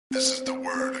This is the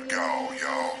word to go,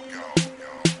 yo.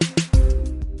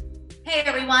 Hey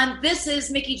everyone, this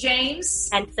is Mickie James.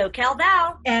 And SoCal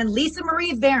Val. And Lisa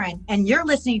Marie Varon. And you're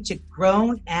listening to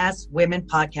Grown Ass Women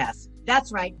Podcast.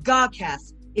 That's right,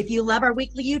 Gawcast. If you love our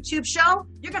weekly YouTube show,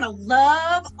 you're going to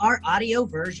love our audio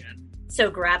version. So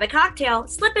grab a cocktail,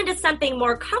 slip into something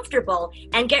more comfortable,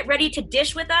 and get ready to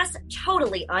dish with us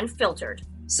totally unfiltered.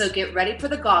 So get ready for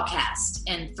the Gawcast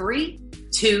in 3,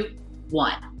 2,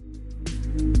 1.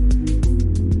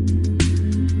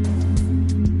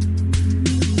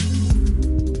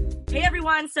 Hey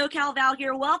everyone, SoCal Val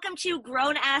here. Welcome to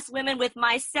Grown Ass Women with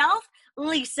myself,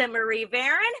 Lisa Marie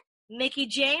Varon, Mickie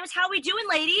James. How we doing,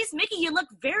 ladies? Mickie, you look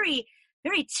very,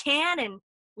 very tan and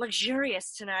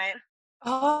luxurious tonight.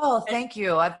 Oh, thank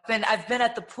you. I've been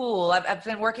at the pool. I've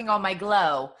been working on my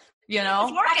glow. You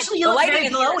know, actually, you look very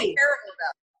glowy.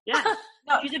 Yeah,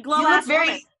 no, she's a glow you ass look very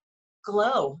woman.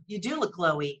 Glow. You do look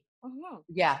glowy. Mm-hmm.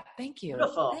 Yeah, thank you.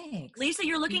 Beautiful. Thanks. Lisa,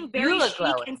 you're looking You very look chic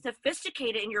glowy. and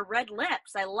sophisticated in your red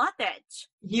lips. I love it.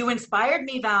 You inspired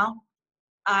me, Val.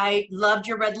 I loved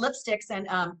your red lipsticks, and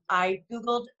I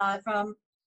Googled from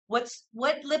what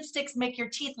lipsticks make your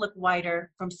teeth look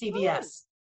whiter from CVS.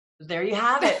 There you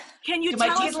have it. Can you Do my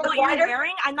tell teeth us look what whiter? you're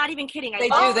wearing? I'm not even kidding. They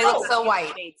love do. They look so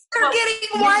white. shades. They're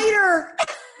getting whiter.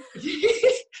 do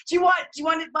you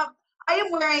want it? I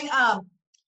am wearing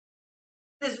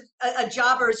this a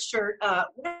jobber's shirt.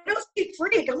 Widow Speak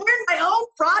Freak. I'm wearing my own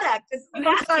product. It's the You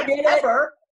first have time to.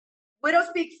 ever. Widow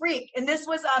Speak Freak, and this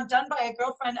was done by a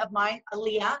girlfriend of mine,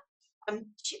 Aaliyah.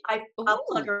 I'll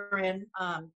plug her in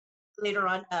later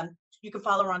on. You can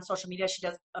follow her on social media. She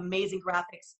does amazing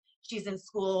graphics. She's in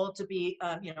school to be,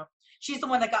 she's the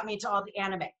one that got me into all the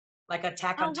anime, like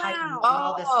Attack on Titan and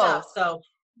all this stuff. So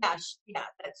yeah.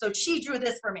 So she drew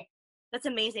this for me. That's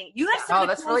amazing. You have some of the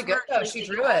that's really good, coolest though. merch, She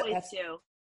Lisa, drew you it. always do.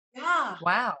 Yeah.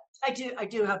 Wow. I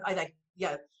do have,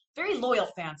 very loyal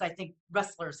fans. I think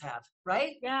wrestlers have,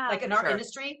 right? Yeah. Like in our Sure.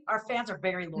 industry, our fans are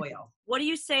very loyal. What do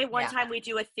you say one Yeah. time we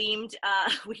do a themed,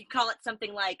 we could call it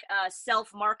something like a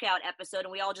self-markout episode,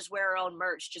 and we all just wear our own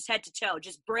merch, just head to toe,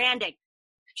 just branding.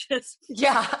 Just,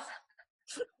 Yeah.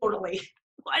 Totally.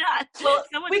 why not? Well,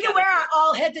 Someone's we can gotta wear do our it.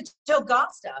 all head to toe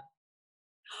goth stuff.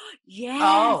 Yes.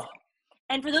 Oh.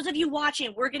 And for those of you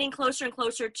watching, we're getting closer and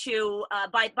closer to,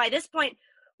 by this point,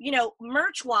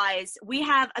 merch-wise, we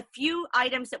have a few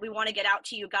items that we want to get out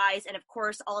to you guys. And, of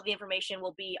course, all of the information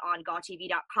will be on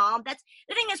gawtv.com. That's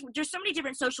the thing is, there's so many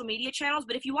different social media channels,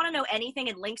 but if you want to know anything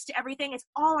and links to everything, it's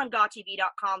all on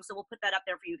gawtv.com. So we'll put that up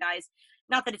there for you guys.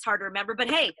 Not that it's hard to remember, but,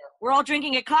 hey, we're all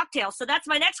drinking a cocktail. So that's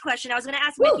my next question. I was going to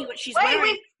ask Mickie what she's wearing.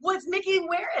 Wait, what's Mickie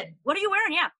wearing? What are you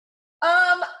wearing? Yeah.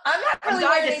 I'm not really dying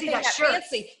wearing to see anything that that shirt.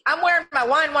 fancy. I'm wearing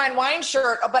my wine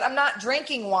shirt, but I'm not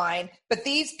drinking wine. But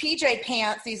these PJ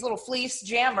pants, these little fleece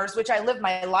jammers, which I live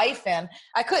my life in,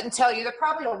 I couldn't tell you. They're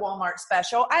probably a Walmart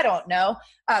special. I don't know.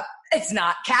 It's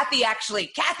not. Kathy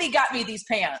got me these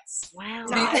pants. Wow.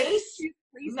 Nice. Nice.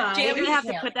 You're going to have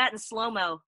to Yeah. put that in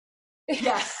slow-mo.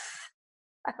 Yes.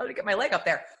 I had to get my leg up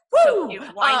there. So Woo!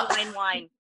 cute. Wine.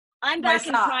 I'm My back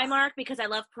in socks. Primark because I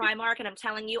love Primark, and I'm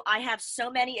telling you, I have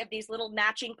so many of these little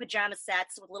matching pajama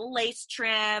sets with little lace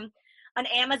trim, an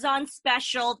Amazon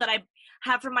special that I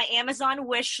have from my Amazon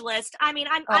wish list. I mean,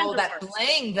 I'm Oh, the that worst.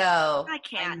 bling though. I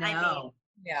can't. I I mean, know.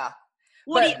 Yeah.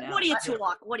 what But- do you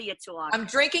talk? What do you talk? I'm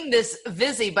drinking this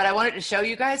Vizzy, but I wanted to show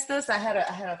you guys this. I had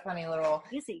a funny little.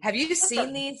 Busy. Have you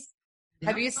seen these?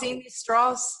 Have you seen these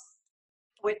straws?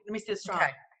 Wait, let me see the straw. Okay.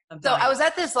 So I was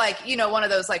at this one of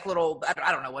those little,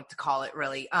 I don't know what to call it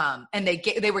really. And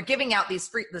they were giving out these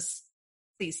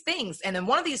things, and then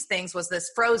one of these things was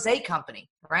this Froze company,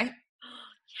 right?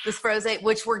 This Froze,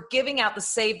 which were giving out the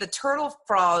Save the Turtle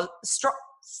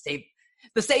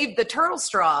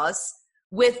straws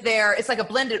with their. It's like a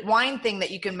blended wine thing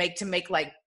that you can make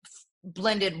like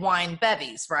blended wine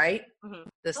bevies, right? Mhm.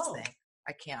 This Oh. thing,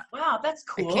 I can't. Wow, that's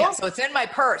I cool. can't. So it's in my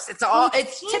purse. It's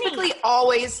typically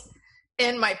always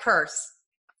in my purse.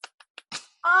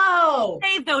 Oh,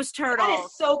 Save those that turtles.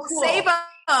 is so cool.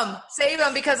 Save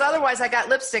them, because otherwise I got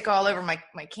lipstick all over my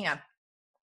can.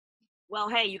 Well,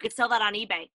 hey, you could sell that on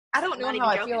eBay. I don't I'm know not how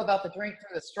I even feel joking. about the drink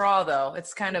through the straw, though.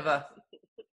 It's kind of a.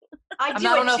 I I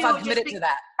don't know if I'm just committed to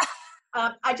that.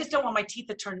 I just don't want my teeth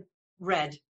to turn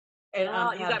red. And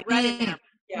Oh, you have- got red in there.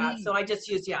 yeah. So I just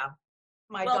use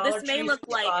my Well, Dollar this may Tree look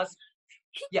like- straws.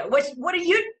 Yeah. What are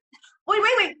you?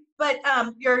 Wait. But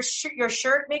your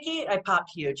shirt, Mickie, I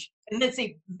popped huge. And then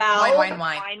see Val. Wine.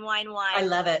 Wine. I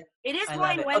love it. It is I love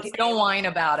Wine it. Wednesday. Okay, Don't whine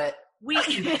about it. We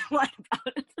what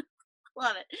about it?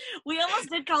 Love it. We almost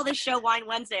did call this show Wine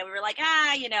Wednesday. We were like,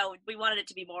 we wanted it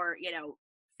to be more,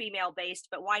 female based,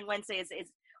 but Wine Wednesday is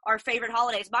our favorite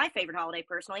holidays. My favorite holiday,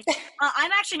 personally.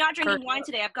 I'm actually not drinking wine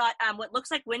today. I've got what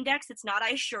looks like Windex. It's not, I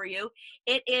assure you.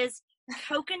 It is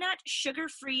coconut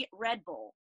sugar-free Red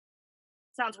Bull.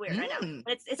 Sounds weird, I know.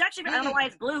 But it's actually, I don't know why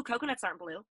it's blue. Coconuts aren't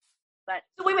blue. But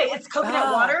So wait, it's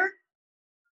coconut water?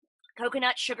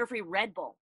 Coconut sugar-free Red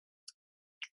Bull.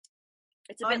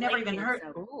 It's a bit I've never late even for me, heard.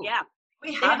 so, yeah. We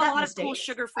They have have a that lot in of the cool States.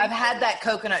 sugar-free. I've had that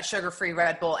coconut sugar-free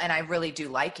Red Bull, and I really do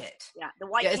like it. Yeah, the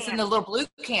white Yeah, can. it's in the little blue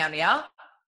can, yeah?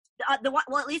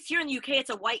 Well, at least here in the UK,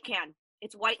 it's a white can.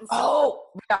 It's white and silver. Oh,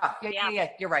 yeah.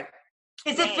 You're right.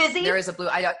 Is it fizzy? There is a blue.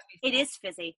 It is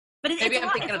fizzy, but it's Maybe a I'm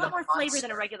lot, thinking it's a of lot the more flavor than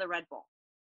a Monster. regular Red Bull.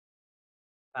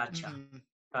 Gotcha.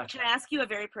 Gotcha. Can I ask you a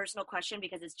very personal question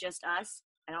because it's just us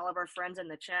and all of our friends in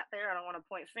the chat there? I don't want to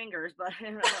point fingers, but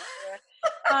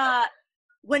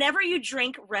whenever you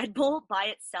drink Red Bull by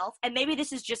itself, and maybe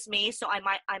this is just me, so I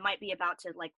might be about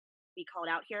to like be called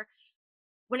out here.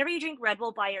 Whenever you drink Red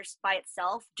Bull by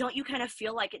itself, don't you kind of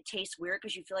feel like it tastes weird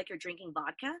because you feel like you're drinking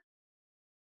vodka?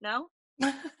 No?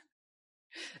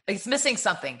 It's missing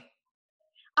something.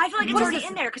 I feel like it's What is already this?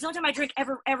 in there because the only time I drink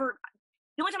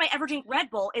the only time I ever drink Red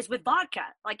Bull is with vodka.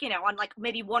 Like, on like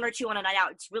maybe one or two on a night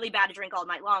out. It's really bad to drink all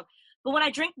night long. But when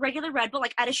I drink regular Red Bull,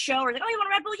 like at a show, or like, oh, you want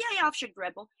a Red Bull? Yeah, I'll shake the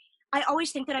Red Bull. I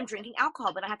always think that I'm drinking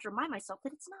alcohol, but I have to remind myself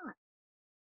that it's not.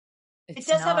 It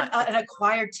does have an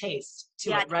acquired taste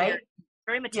to it, right?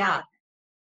 Very metallic.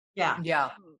 Yeah. Yeah.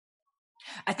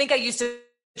 I think I used to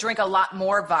drink a lot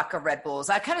more vodka Red Bulls.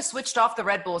 I kind of switched off the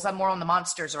Red Bulls. I'm more on the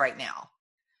Monsters right now.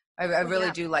 I really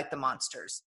do like the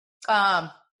Monsters.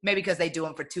 Maybe because they do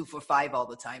them for 2 for $5 all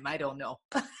the time. I don't know.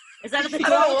 Is that at the I don't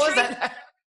know, what was Dollar Tree? that?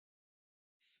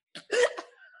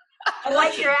 I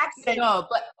like your accent. No,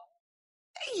 but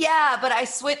yeah, but I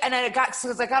switched and I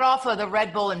got off of the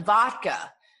Red Bull and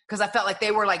vodka because I felt like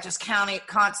they were like just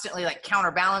constantly like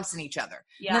counterbalancing each other.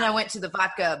 Yeah. And then I went to the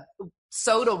vodka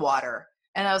soda water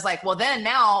and I was like, well, then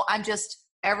now I'm just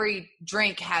every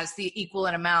drink has the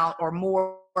equivalent amount or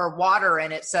more water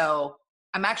in it, so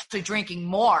I'm actually drinking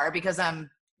more because I'm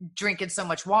drinking so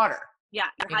much water. Yeah,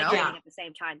 you're You know? hydrating at the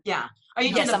same time. Yeah. Are you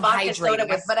Yes, doing the I'm vodka soda hydrating,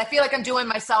 with? but I feel like I'm doing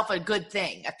myself a good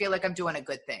thing. I feel like I'm doing a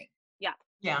good thing.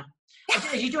 Yeah.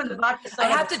 Are you doing the vodka soda?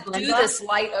 I have to with do Splenda? this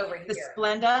light over The here.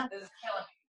 Splenda. This is killing me.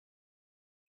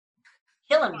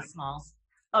 Killing me, Smalls.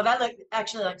 Oh, that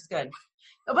actually looks good.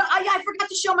 But I forgot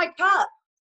to show my cup.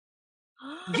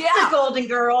 Yeah. The Golden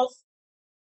Girls.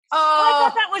 I Oh,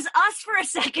 thought that was us for a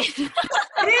second.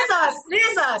 It is us. It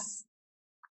is us.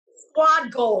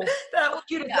 Squad goals. that How was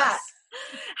cute is that?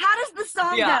 How does the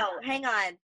song Yeah. go? Hang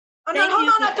on. Oh, no, Thank hold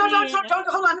you on. for Don't,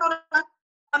 hold on.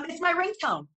 It's my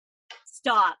ringtone.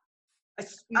 Stop.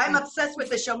 I'm obsessed with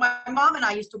this show. My mom and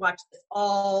I used to watch this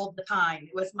all the time.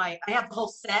 It was I have the whole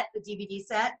set, the DVD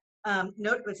set.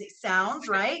 Was it Sounds,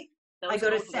 right? I go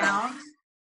to Sounds.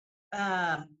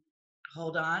 Sounds.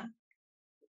 Hold on.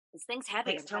 This thing's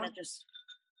heavy. I'm Thanks, trying to Tom. just.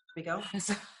 Here we go.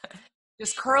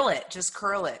 just curl it. Just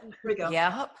curl it. Here we go.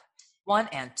 Yeah. 1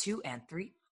 and 2 and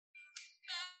 3.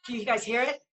 Do you guys hear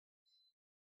it?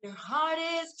 Your heart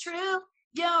is true.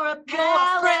 You're a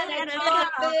pallet and you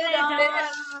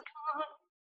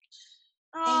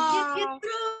get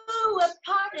through a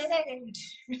party.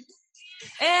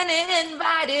 And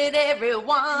invited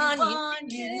everyone.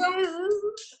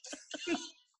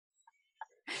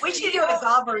 We should do a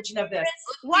Zaw version of this.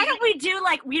 Why don't we do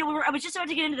like I was just about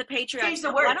to get into the Patreon. Change the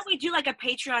stuff. Why words. don't we do like a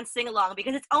Patreon sing along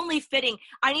because it's only fitting.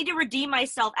 I need to redeem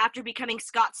myself after becoming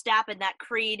Scott Stapp in that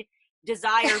Creed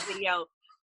Desire video.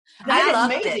 That I is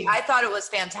loved amazing. it. I thought it was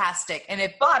fantastic. And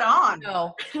if Spot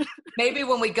on. maybe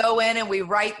when we go in and we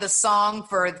write the song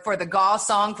for the Gaw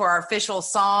song for our official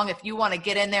song, if you want to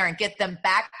get in there and get them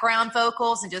background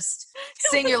vocals and just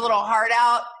sing your little heart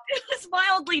out. It was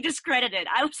mildly discredited.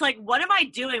 I was like, what am I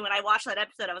doing when I watched that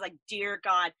episode? I was like, dear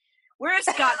God, where is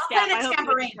Scott I'll Stapp? play the I hope he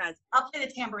tambourines. has. I'll play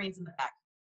the tambourines in the back.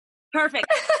 Perfect.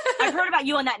 I've heard about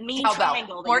you on that mean Cowbell.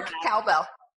 triangle. that More you have. cowbell.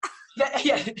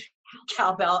 Yeah,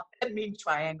 cowbell, a mean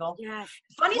triangle. Yes.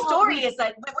 Funny story is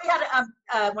that we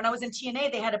had when I was in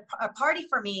TNA, they had a party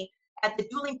for me at the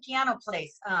dueling piano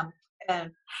place.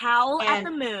 And Howl at And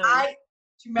the Moon. do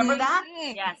you remember that?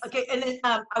 Yes. Okay, and then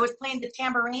I was playing the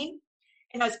tambourine,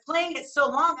 and I was playing it so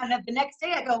long, and then the next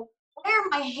day I go, why are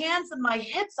my hands and my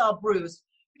hips all bruised?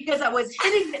 Because I was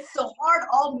hitting it so hard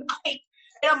all night,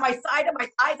 and on my side of my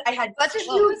thighs, I had Such a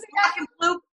huge black and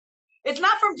blue. It's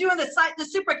not from doing the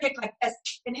super kick like this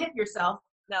and hit yourself.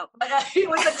 No. But it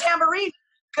was a tambourine,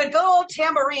 good old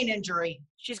tambourine injury.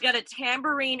 She's got a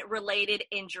tambourine-related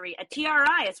injury. A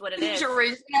TRI is what it is. We're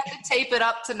going to have to tape it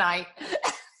up tonight.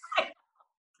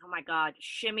 Oh, my God.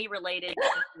 Shimmy-related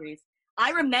injuries. I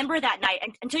remember that night,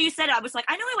 and until you said it, I was like,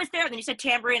 I know I was there. And then you said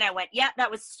Tamboree, and I went, yeah, that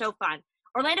was so fun.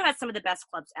 Orlando has some of the best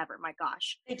clubs ever. My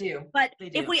gosh, They do. But They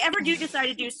do. if we ever do decide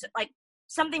to do like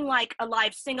something like a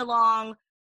live sing-along,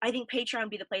 I think Patreon would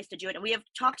be the place to do it. And we have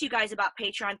talked to you guys about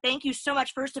Patreon. Thank you so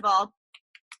much, first of all.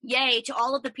 Yay to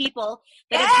all of the people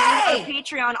that have joined our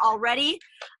Patreon already.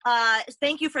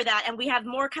 Thank you for that. And we have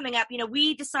more coming up. You know,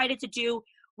 we decided to do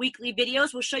weekly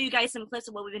videos. We'll show you guys some clips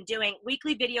of what we've been doing.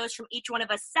 Weekly videos from each one of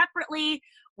us separately.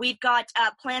 We've got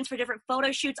plans for different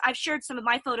photo shoots. I've shared some of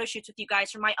my photo shoots with you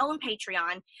guys from my own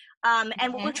Patreon.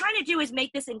 And what we're trying to do is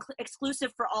make this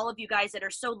exclusive for all of you guys that are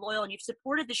so loyal and you've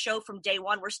supported the show from day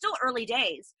one. We're still early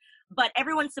days, but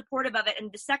everyone's supportive of it.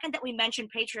 And the second that we mentioned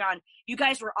Patreon, you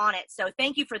guys were on it. So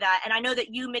thank you for that. And I know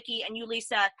that you, Mickey, and you,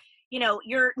 Lisa, you know,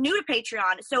 you're new to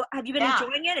Patreon. So have you been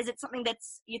enjoying it? Is it something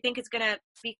that's you think is going to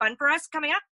be fun for us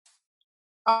coming up?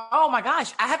 Oh my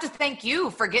gosh. I have to thank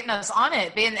you for getting us on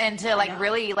it and to like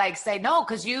really like say no,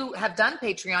 because you have done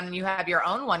Patreon and you have your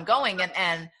own one going.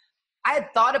 And I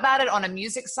had thought about it on a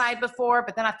music side before,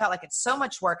 but then I felt like it's so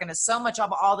much work and it's so much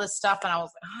of all this stuff. And I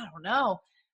was like, I don't know.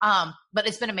 But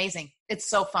it's been amazing. It's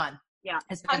so fun. Yeah.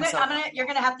 It's been You're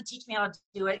going to have to teach me how to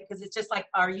do it because it's just like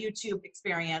our YouTube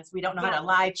experience. We don't know how to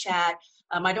live chat.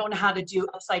 I don't know how to do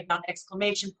upside down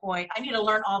exclamation point. I need to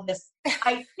learn all this. It's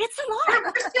a lot.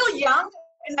 We're still young.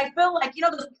 And I feel like, you know,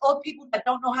 those old people that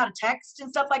don't know how to text and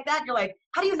stuff like that. You're like,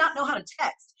 how do you not know how to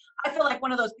text? I feel like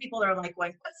one of those people that are like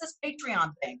going, what's this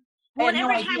Patreon thing? Well, and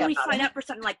every time we sign up for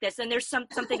something like this, and there's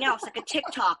something else, like a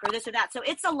TikTok or this or that. So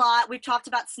it's a lot. We've talked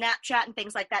about Snapchat and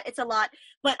things like that. It's a lot.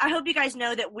 But I hope you guys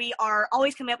know that we are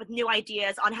always coming up with new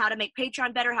ideas on how to make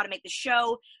Patreon better, how to make the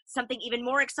show something even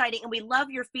more exciting. And we love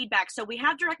your feedback. So we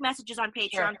have direct messages on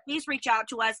Patreon. Sure. Please reach out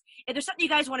to us. If there's something you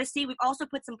guys want to see, we've also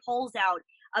put some polls out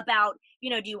about, you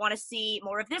know, do you want to see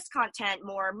more of this content,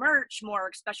 more merch,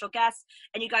 more special guests?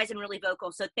 And you guys have been really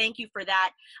vocal. So thank you for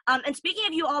that. And speaking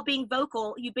of you all being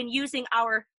vocal, you've been using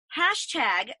our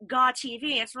hashtag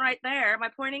GawTV. It's right there. Am I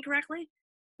pointing correctly?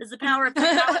 This is the power of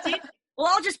technology. Well,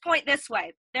 I'll just point this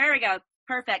way. There we go.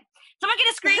 Perfect. Someone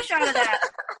get a screenshot of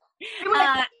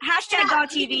that. Hashtag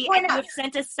GawTV. And you've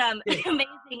sent us some amazing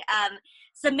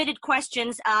submitted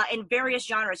questions in various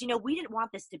genres. You know, we didn't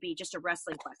want this to be just a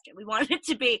wrestling question. We wanted it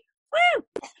to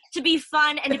be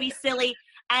fun and to be silly.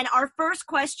 And our first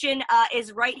question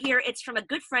is right here. It's from a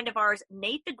good friend of ours,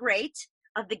 Nate the Great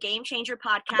of the Game Changer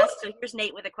podcast. So here's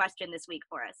Nate with a question this week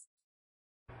for us.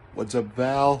 What's up,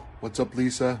 Val? What's up,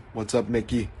 Lisa? What's up,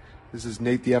 Mickey? This is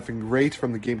Nate the effing Great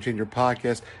from the Game Changer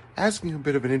podcast, asking a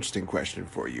bit of an interesting question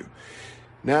for you.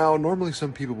 Now, normally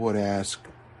some people would ask,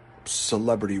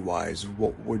 celebrity-wise,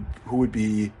 who would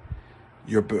be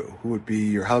your boo? Who would be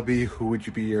your hubby? Who would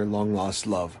you be your long-lost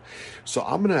love? So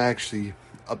I'm going to actually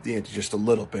up the ante just a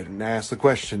little bit and ask the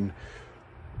question,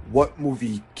 what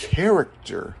movie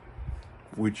character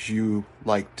would you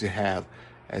like to have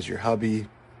as your hubby,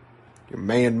 your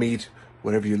man meat,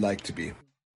 whatever you'd like to be?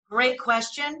 Great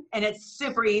question, and it's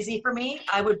super easy for me.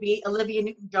 I would be Olivia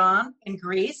Newton-John in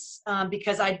Grease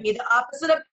because I'd be the opposite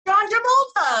of John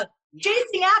Travolta,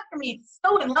 chasing after me,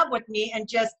 so in love with me, and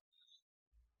just,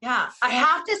 yeah. I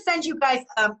have to send you guys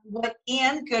what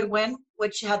Ian Goodwin,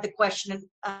 which had the question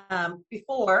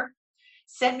before,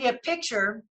 sent me a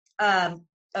picture of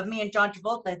me and John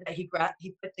Travolta that he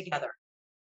put together.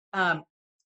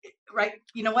 Right?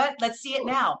 You know what? Let's see it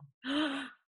now.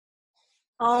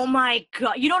 Oh my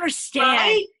God. You don't understand.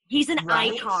 Right? He's an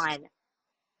icon.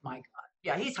 My God.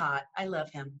 Yeah, he's hot. I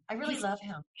love him. I really love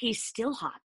him. He's still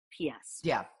hot. P.S.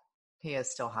 Yeah, he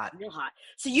is still hot. Real hot.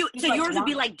 So yours would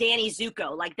be like Danny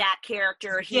Zuko, like that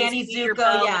character. Danny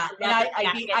Zuko, yeah.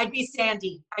 And I'd be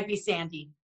Sandy. I'd be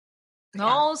Sandy.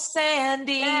 Oh,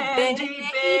 Sandy, baby.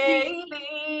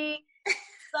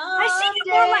 I see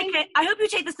you more like I hope you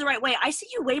take this the right way. I see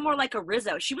you way more like a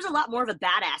Rizzo. She was a lot more of a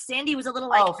badass. Sandy was a little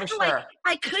like, for sure. Like,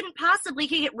 I couldn't possibly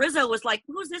get Rizzo was like,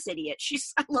 who's this idiot?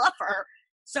 I love her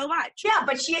so much. Yeah,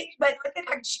 but she got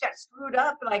screwed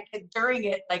up like during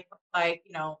it, like by,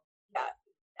 you know,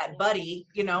 that buddy,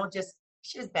 you know, just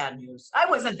she was bad news. I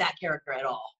wasn't that character at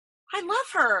all. I love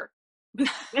her.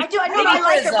 I do. I know. I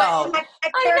like her, but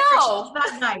that character, she's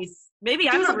not nice. Maybe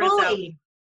I'm a Rizzo. Bully.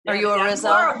 Are you a Rizzo?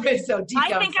 You're a Rizzo.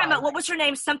 I think I'm what was her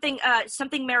name? Something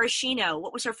Maraschino.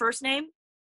 What was her first name?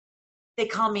 They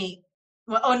call me,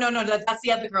 well, oh, no, that's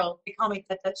the other girl. They call me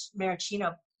that's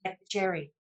Maraschino,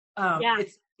 Cherry. Yeah.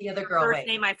 It's the other girl. Her first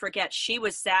name I forget. She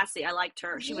was sassy. I liked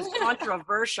her. She was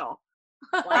controversial.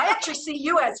 I actually see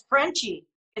you as Frenchie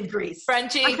in Grease.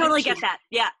 Frenchie. I totally get that.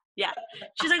 Yeah.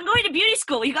 She's like, I'm going to beauty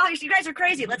school. You guys are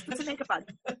crazy. Let's put some makeup on.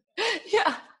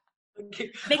 Yeah.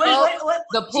 Okay. Mickey,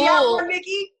 the pool. Do you have one,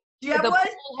 Mickey? Do you have The one?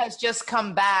 pool has just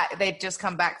come back. They've just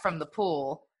come back from the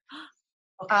pool.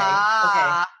 Okay.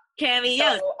 Okay.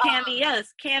 Cameos, So,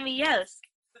 cameos. Cameos.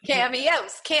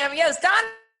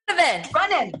 Donovan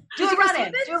Running. Do a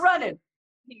running. Do a running.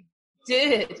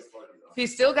 did.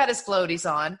 He's still got his floaties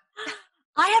on.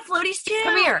 I have floaties too.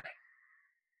 Come here.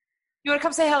 You want to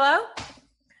come say hello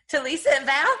to Lisa and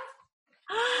Val?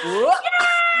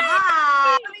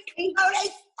 Hi.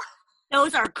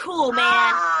 Those are cool, man.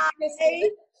 Hi.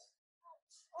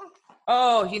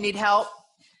 Oh, you need help?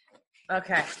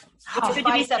 Okay. It's good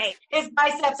to be safe. His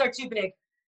biceps are too big.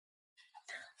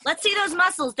 Let's see those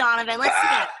muscles, Donovan. Let's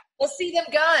see it. Let's see them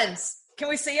guns. Can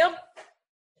we see them?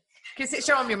 Can you see,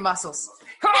 show them your muscles.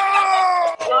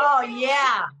 Oh,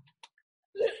 yeah.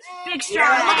 Big strong.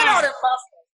 Look at all man. their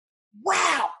muscles.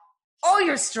 Wow. Oh,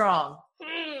 you're strong.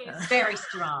 Very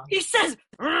strong. He says,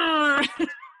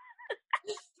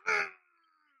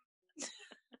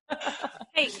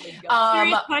 hey,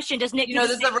 serious question. Does Nick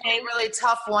This is a really, really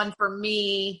tough one for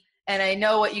me, and I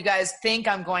know what you guys think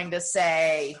I'm going to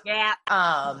say. Yeah.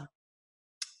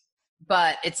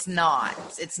 But it's not.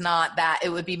 It's not that. It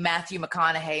would be Matthew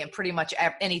McConaughey and pretty much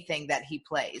anything that he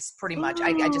plays. Pretty much.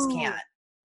 I just can't.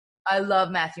 I love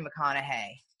Matthew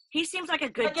McConaughey. He seems like a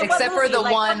good Okay, dude. Except for the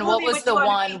Like, one, what what movie was would the you wanna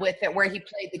one be? with it where he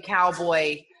played the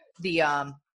cowboy,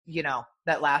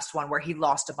 that last one where he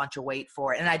lost a bunch of weight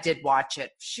for it. And I did watch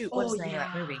it. Shoot, what's Oh, the name of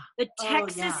that yeah. movie? The Oh,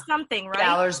 Texas yeah. something, right?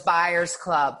 Dallas Buyers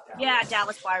Club. Yeah,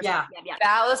 Dallas Buyers. Yeah. Yeah.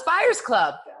 Dallas Buyers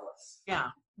Club. Yeah.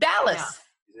 Dallas.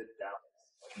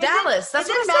 Dallas. That's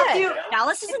Is what it I Matthew? said.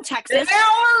 Dallas is in Texas.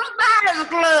 Dallas Buyers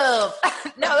Club.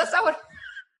 No, that's not what.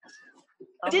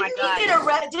 Oh Didn't my he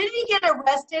God. Didn't he get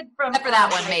arrested from Except for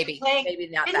that one, maybe. Playing, Maybe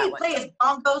not didn't that he one. play his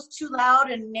bongos too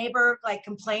loud and neighbor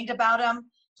complained about him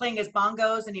playing his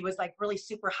bongos and he was really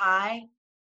super high?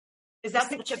 Is that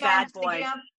Such the a guy I'm bad boy. thinking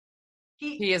of?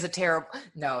 He is a terrible.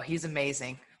 No, he's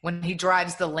amazing. When he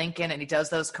drives the Lincoln and he does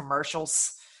those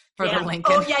commercials for Yeah. the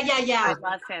Lincoln. Oh yeah. I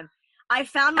love him. I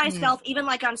found myself even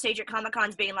on stage at Comic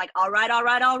Cons being like, all right.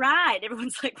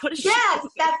 Everyone's like, what is she Yes, doing?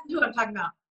 that's what I'm talking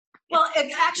about. Well,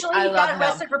 actually, I he got love him.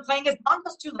 arrested for playing his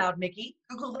bongos too loud, Mickey.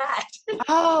 Google that.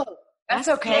 Oh, that's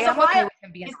okay. He has a I'm okay wild- with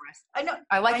him being arrested. I know.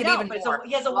 I like I it know, even but more.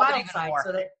 he has a Love it wild even side, more.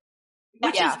 so that.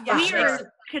 Which Yeah, is for weird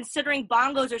sure. considering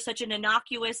bongos are such an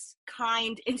innocuous,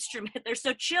 kind instrument. They're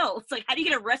so chill. It's like, how do you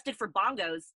get arrested for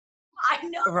bongos? I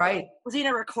know. Right. Was he in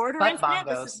a recorder Butt incident?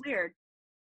 bongos. This is weird.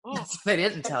 Oh. They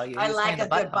didn't tell you. I He's like playing a the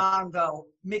butt good bump. bongo.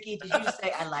 Mickey, did you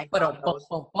say I like But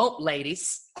bongos?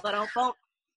 ladies. But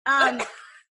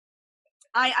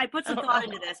I put some thought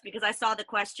into this because I saw the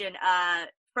question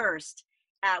first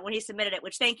when he submitted it,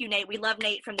 which thank you, Nate. We love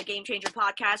Nate from the Game Changer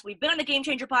podcast. We've been on the Game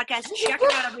Changer podcast. Check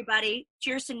it out, everybody.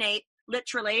 Cheers to Nate.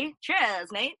 Literally.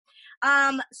 Cheers, Nate.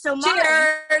 So mine,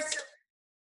 Cheers.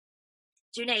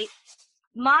 to Nate,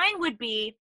 mine would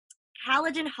be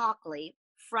Kaladin Hockley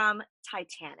from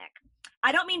Titanic.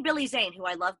 I don't mean Billy Zane, who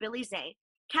I love Billy Zane.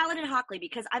 Kaladin Hockley,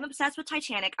 because I'm obsessed with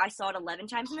Titanic. I saw it 11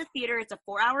 times in the theater. It's a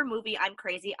 4-hour movie. I'm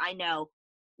crazy. I know.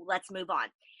 Let's move on.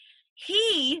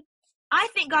 He, I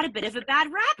think, got a bit of a bad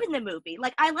rap in the movie.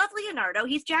 I love Leonardo.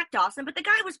 He's Jack Dawson, but the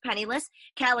guy was penniless.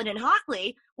 Kaladin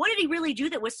Hockley, what did he really do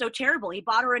that was so terrible? He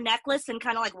bought her a necklace and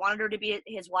kind of wanted her to be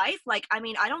his wife? I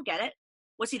don't get it.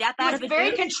 Was he that bad of He a was very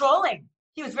dude? controlling.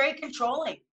 He was very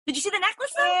controlling. Did you see the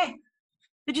necklace, though? Eh,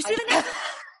 Did you see the necklace?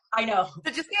 I know.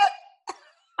 Did you see it?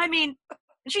 I mean,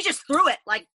 she just threw it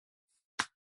like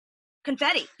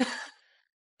confetti.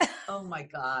 Oh my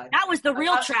God. That was the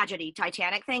real tragedy,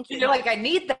 Titanic. Thank you. You're like, I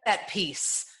need that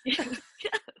piece. Right?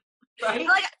 Something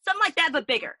like that, but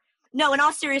bigger. No, in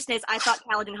all seriousness, I thought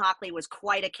Kaladin Hockley was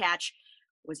quite a catch.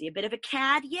 Was he a bit of a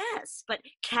cad? Yes. But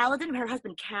Kaladin, her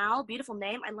husband Cal, beautiful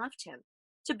name. I loved him.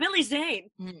 To Billy Zane.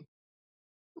 Mm.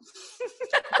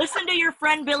 Listen to your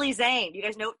friend Billy Zane. You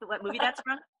guys know what movie that's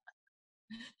from?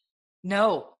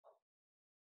 No.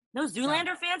 No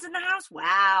Zoolander fans in the house?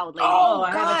 Wow. Lady. Oh,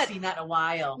 I God. haven't seen that in a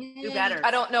while. Do better. I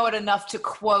don't know it enough to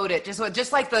quote it. Just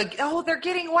like they're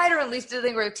getting whiter, at least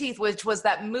doing their teeth, which was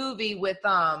that movie with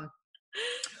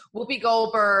Whoopi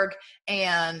Goldberg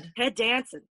and Ted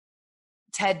Danson.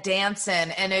 Ted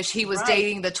Danson, and he was Right.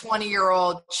 dating the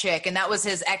 20-year-old chick, and that was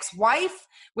his ex-wife.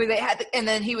 Where they had, and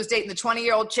then he was dating the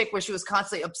 20-year-old chick, where she was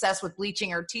constantly obsessed with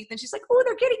bleaching her teeth, and she's like, "Oh,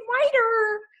 they're getting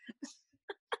whiter."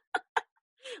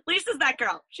 Lisa's that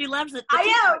girl. She loves it. I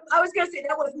am. I was going to say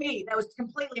that was me. That was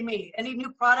completely me. Any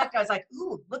new product, I was like,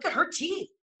 ooh, look at her teeth.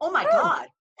 Oh my God.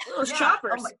 Those Yeah.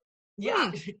 choppers. Oh my-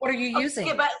 yeah. What are you using?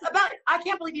 Okay, but I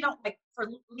can't believe you don't for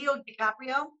Leo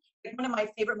DiCaprio. one of my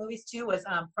favorite movies too was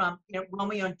from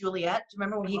Romeo and Juliet. Do you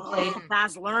remember when he played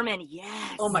Baz Luhrmann?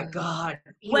 Yes. Oh my God,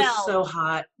 he was so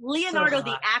hot. Leonardo, so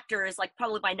the hot. actor, is like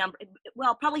probably my number.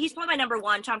 Well, he's probably my number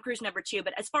one. Tom Cruise number two.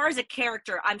 But as far as a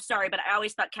character, I'm sorry, but I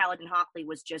always thought Kaladin Hockley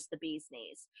was just the bee's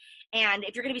knees. And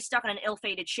if you're going to be stuck on an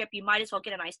ill-fated ship, you might as well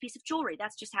get a nice piece of jewelry.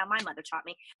 That's just how my mother taught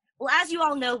me. Well, as you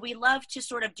all know, we love to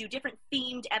sort of do different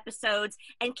themed episodes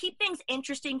and keep things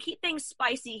interesting, keep things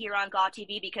spicy here on GAW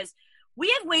TV, because we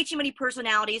have way too many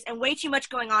personalities and way too much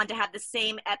going on to have the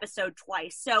same episode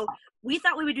twice. So we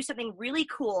thought we would do something really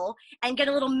cool and get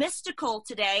a little mystical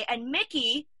today. And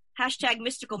Mickey, hashtag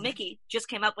Mystical Mickey, just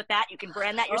came up with that. You can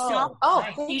brand that yourself.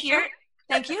 Thank you.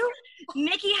 Thank you.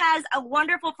 Mickey has a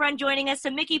wonderful friend joining us. So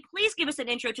Mickey, please give us an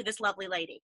intro to this lovely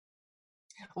lady.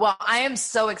 Well, I am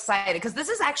so excited because this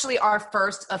is actually our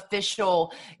first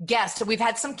official guest. We've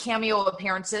had some cameo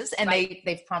appearances and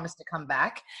they've promised to come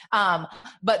back.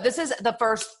 But this is the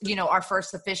first, our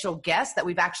first official guest that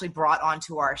we've actually brought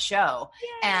onto our show.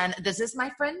 Yay. And this is my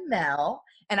friend Mel.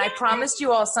 And I promised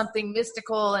you all something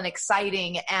mystical and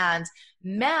exciting. And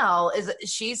Mel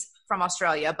she's from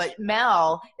Australia, but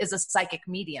Mel is a psychic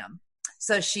medium.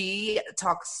 So she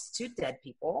talks to dead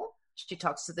people. She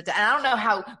talks to the dead. And I don't know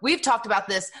how we've talked about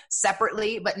this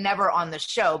separately, but never on the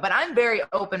show. But I'm very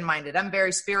open-minded. I'm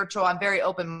very spiritual. I'm very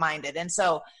open-minded. And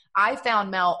so I found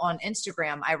Mel on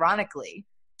Instagram, ironically,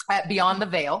 at Beyond the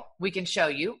Veil. We can show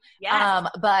you. Yes.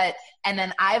 And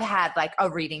then I've had like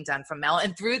a reading done from Mel.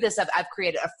 And through this, I've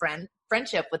created a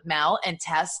friendship with Mel and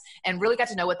Tess and really got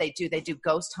to know what they do. They do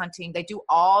ghost hunting. They do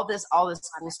all this cool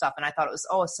stuff. And I thought it was,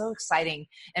 it's so exciting.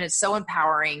 And it's so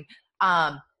empowering.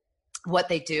 What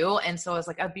they do. And so I was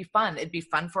like, it'd be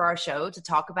fun for our show to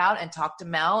talk about and talk to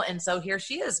Mel. And so here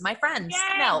she is, my friend,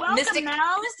 Mel. Welcome, Mystic Mel.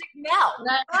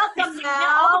 Welcome, Mel.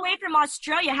 All the way from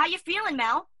Australia. How you feeling,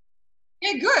 Mel?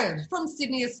 Yeah, good. From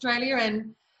Sydney, Australia.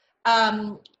 And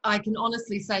I can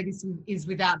honestly say this is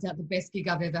without doubt the best gig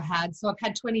I've ever had. So I've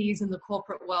had 20 years in the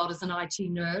corporate world as an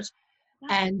IT nerd.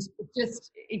 And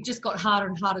it just got harder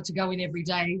and harder to go in every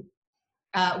day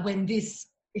when this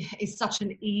is such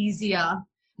an easier,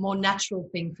 more natural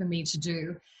thing for me to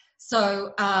do.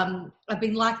 So I've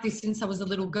been like this since I was a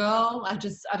little girl. I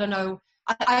don't know.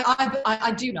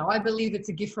 I do know. I believe it's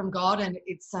a gift from God, and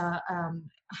it's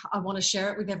I want to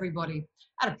share it with everybody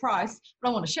at a price, but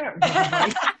I want to share it with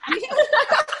everybody.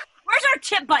 Where's our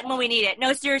tip button when we need it?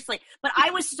 No, seriously. But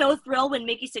I was so thrilled when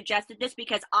Mickey suggested this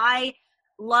because I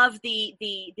love the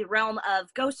realm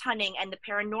of ghost hunting and the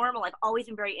paranormal. I've always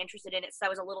been very interested in it since I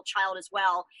was a little child as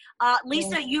well.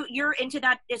 Lisa, you're into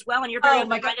that as well, and you're very. Oh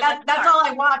my God, that's all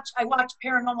I watch. I watch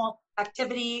Paranormal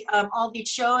Activity, all these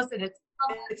shows, and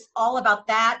it's all about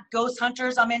that. Ghost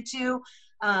hunters, I'm into.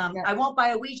 I won't buy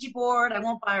a Ouija board. I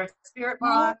won't buy a spirit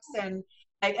box, and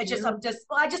I just want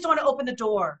to open the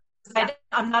door.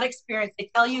 I'm not experienced. They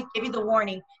tell you, give you the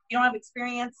warning. You don't have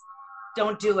experience,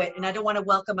 don't do it. And I don't want to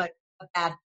welcome a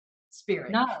bad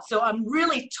spirit. No. So I'm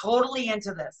really totally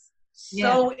into this.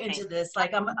 Into this.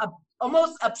 Like I'm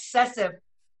almost obsessive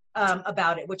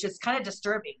about it, which is kind of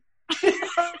disturbing.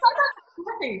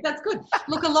 That's good.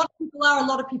 Look, a lot of people are, a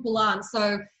lot of people aren't.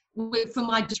 So for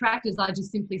my detractors, I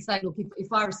just simply say, look,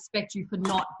 if I respect you for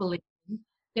not believing,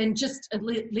 then just at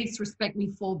least respect me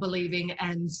for believing,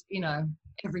 and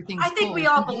everything. I think we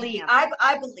all believe.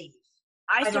 I believe.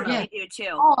 I certainly do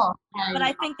too. But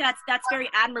I think that's very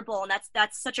admirable, and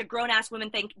that's such a grown-ass woman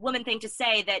thing to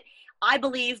say, that I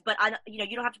believe, but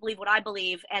you don't have to believe what I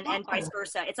believe, and vice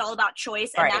versa. It's all about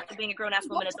choice, and that's what being a grown-ass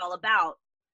woman is all about.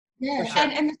 Yeah, sure.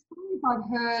 and the stories I've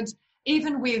heard,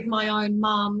 even with my own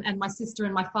mum and my sister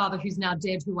and my father, who's now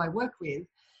dead, who I work with,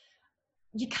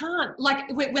 you can't, like,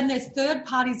 when there's third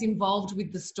parties involved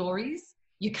with the stories,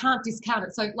 you can't discount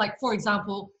it. So, like, for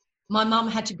example, my mum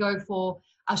had to go for,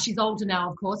 she's older now,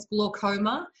 of course,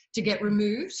 glaucoma to get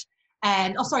removed.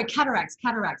 And, cataracts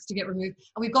to get removed.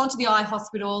 And we've gone to the eye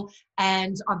hospital,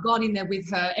 and I've gone in there with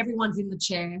her. Everyone's in the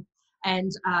chair,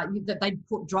 and they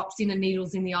put drops in and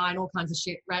needles in the eye and all kinds of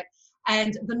shit, right?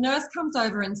 And the nurse comes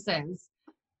over and says,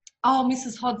 "Oh,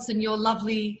 Mrs. Hodson, your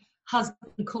lovely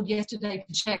husband called yesterday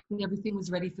to check that everything was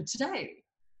ready for today."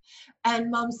 And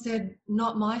Mum said,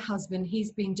 "Not my husband.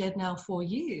 He's been dead now 4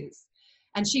 years."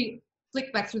 And she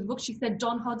flicked back through the book. She said,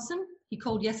 "Don Hodson, he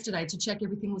called yesterday to check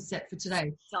everything was set for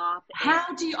today." Stop it.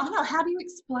 How do you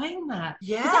explain that?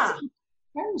 Yeah. That's a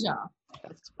stranger.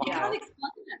 You can't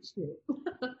explain that shit.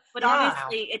 But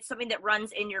obviously it's something that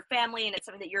runs in your family and it's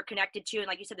something that you're connected to. And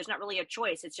like you said, there's not really a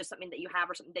choice. It's just something that you have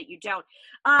or something that you don't.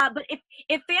 But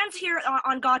if fans here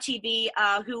on GAW TV,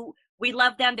 who we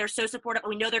love them, they're so supportive,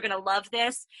 we know they're going to love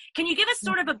this. Can you give us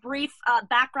sort of a brief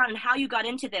background on how you got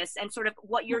into this and sort of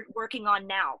what you're working on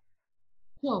now?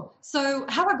 Sure. So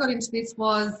how I got into this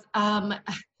was, how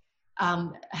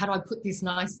do I put this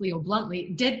nicely or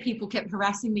bluntly? Dead people kept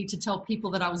harassing me to tell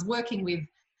people that I was working with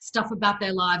stuff about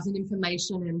their lives and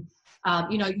information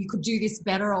and, you could do this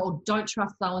better or don't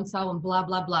trust so-and-so and blah,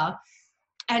 blah, blah.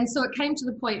 And so it came to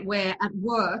the point where at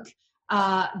work,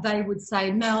 they would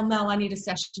say, Mel, I need a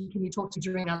session. Can you talk to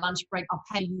during our lunch break? I'll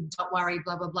pay you. Don't worry,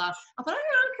 blah, blah, blah. I thought,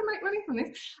 I can make money from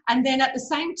this. And then at the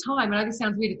same time, I know this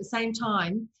sounds weird, at the same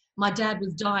time, my dad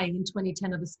was dying in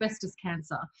 2010 of asbestos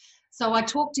cancer. So I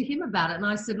talked to him about it and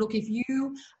I said, look, if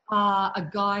you are a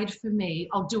guide for me,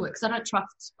 I'll do it because I don't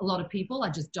trust a lot of people. I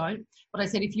just don't. But I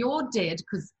said, if you're dead,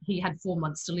 because he had 4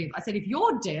 months to live, I said, if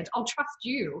you're dead, I'll trust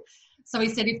you. So he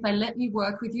said, if they let me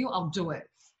work with you, I'll do it.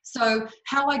 So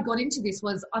how I got into this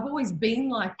was I've always been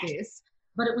like this,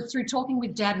 but it was through talking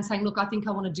with Dad and saying, look, I think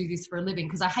I want to do this for a living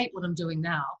because I hate what I'm doing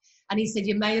now. And he said,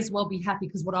 you may as well be happy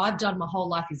because what I've done my whole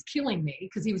life is killing me,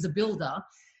 because he was a builder.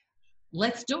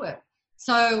 Let's do it.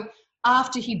 So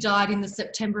after he died in the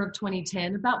September of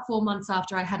 2010, about 4 months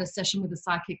after, I had a session with a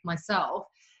psychic myself.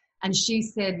 And she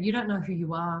said, you don't know who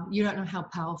you are. You don't know how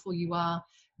powerful you are.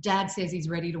 Dad says he's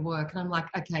ready to work. And I'm like,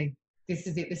 okay, this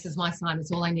is it. This is my sign.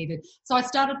 It's all I needed. So I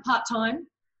started part-time.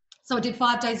 So I did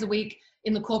 5 days a week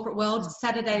in the corporate world.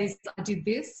 Saturdays I did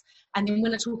this. And then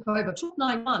when it took over, it took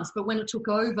 9 months, but when it took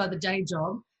over the day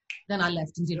job, then I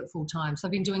left and did it full-time. So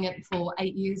I've been doing it for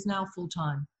 8 years now,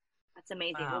 full-time. That's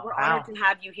amazing. Well, we're honored to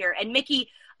have you here. And Mickey,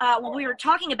 when we were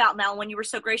talking about Mel, when you were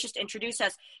so gracious to introduce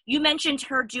us, you mentioned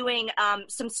her doing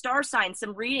some star signs,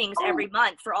 some readings every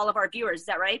month for all of our viewers. Is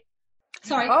that right?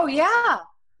 Sorry. Oh, yeah.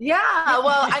 Yeah.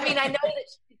 Well, I mean, I know that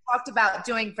she talked about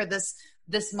doing for this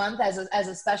month as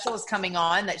a special is coming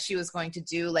on, that she was going to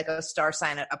do like a star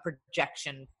sign, a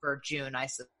projection for June, I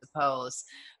suppose,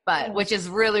 but which is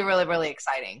really, really, really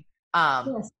exciting.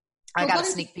 Yes. I got a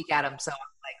sneak peek at him, so I'm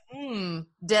like,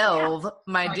 delve,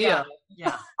 my dear.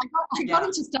 Yeah. I got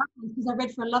into Star Signs because I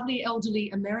read for a lovely elderly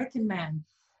American man,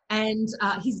 and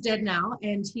he's dead now.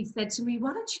 And he said to me,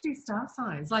 "Why don't you do star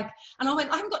signs?" And I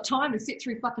went, "I haven't got time to sit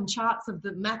through fucking charts of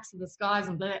the maps of the skies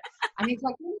and blah." And he's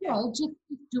like, just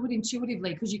do it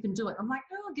intuitively because you can do it." I'm like,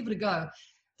 "Oh, I'll give it a go."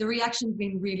 The reaction's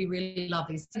been really, really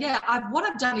lovely. So yeah, what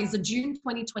I've done is a June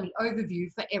 2020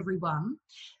 overview for everyone,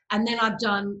 and then I've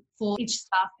done for each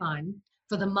star sign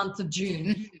for the month of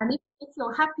June. And if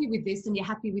you're happy with this and you're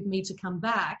happy with me to come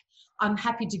back, I'm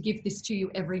happy to give this to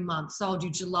you every month. So I'll do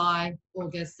July,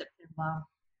 August, September.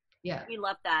 Yeah. We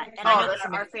love that. And I know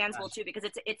that our fans will too, because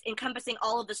it's encompassing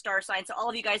all of the star signs. So all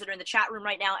of you guys that are in the chat room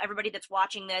right now, everybody that's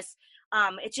watching this,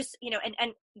 it's just,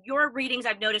 and your readings,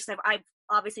 I've noticed, I've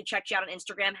obviously checked you out on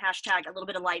Instagram, hashtag a little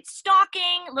bit of light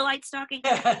stalking.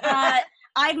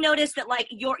 I've noticed that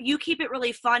you keep it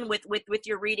really fun with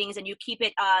your readings, and you keep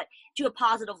it to a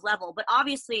positive level. But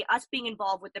obviously us being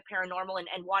involved with the paranormal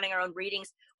and wanting our own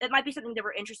readings, that might be something that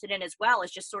we're interested in as well, is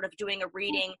just sort of doing a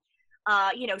reading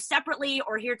separately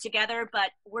or here together.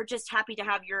 But we're just happy to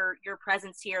have your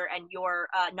presence here and your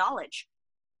knowledge.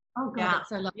 Oh God, yeah, that's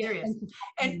so lovely.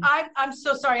 And I'm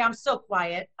so sorry, I'm so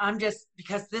quiet. I'm just,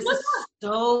 because this is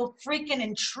so freaking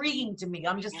intriguing to me.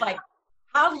 I'm just like,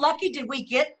 how lucky did we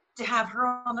get to have her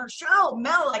on our show?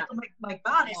 Mel, oh my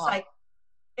God, it's like,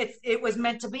 it was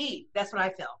meant to be. That's what I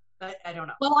feel. But I don't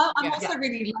know. Well, I'm also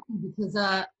really lucky because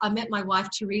I met my wife,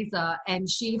 Teresa, and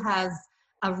she has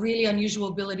a really unusual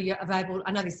ability of I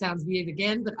know this sounds weird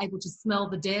again, but able to smell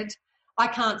the dead. I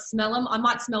can't smell them. I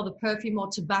might smell the perfume or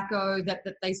tobacco that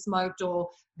they smoked or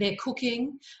they're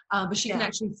cooking, but she can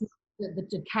actually smell the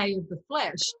decay of the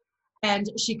flesh, and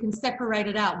she can separate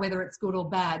it out whether it's good or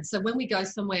bad. So when we go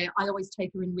somewhere, I always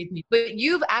take her in with me. But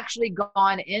you've actually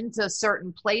gone into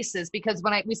certain places, because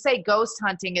when we say ghost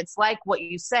hunting, it's like what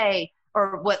you say,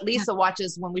 or what Lisa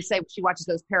watches when we say she watches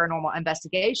those paranormal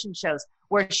investigation shows,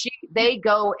 where they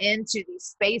go into these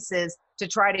spaces to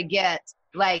try to get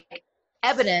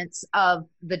evidence of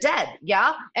the dead,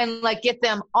 and get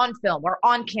them on film or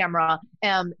on camera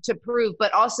to prove.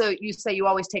 But also, you say you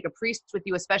always take a priest with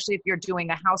you, especially if you're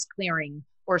doing a house clearing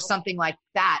or something like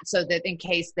that, so that in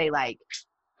case they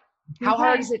how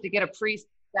hard is it to get a priest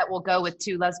that will go with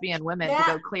 2 lesbian women to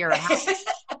go clear a house?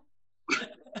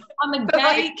 I'm a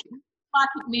gay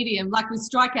psychic medium. We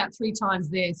strike out 3 times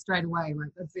there straight away.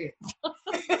 That's it.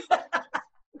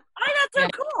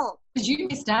 That's so cool. Because you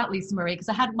missed out, Lisa Marie, because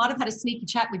I might have had a sneaky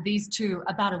chat with these two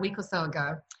about a week or so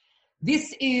ago.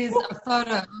 This is a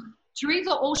photo.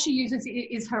 Teresa, all she uses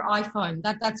is her iPhone.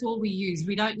 That's all we use.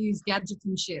 We don't use gadgets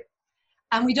and shit.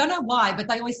 And we don't know why, but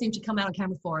they always seem to come out on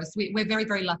camera for us. We're very,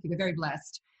 very lucky. We're very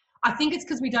blessed. I think it's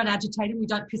because we don't agitate them. We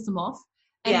don't piss them off.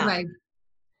 Anyway,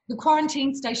 the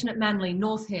quarantine station at Manly,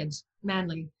 North Head,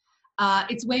 Manly.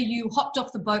 It's where you hopped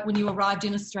off the boat when you arrived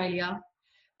in Australia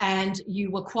and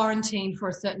you were quarantined for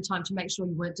a certain time to make sure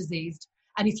you weren't diseased.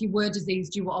 And if you were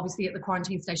diseased, you were obviously at the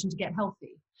quarantine station to get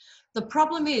healthy. The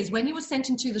problem is when you were sent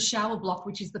into the shower block,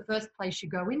 which is the first place you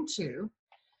go into,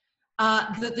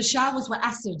 the showers were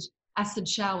acid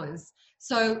showers.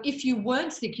 So if you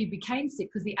weren't sick, you became sick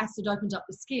because the acid opened up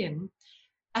the skin.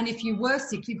 And if you were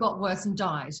sick, you got worse and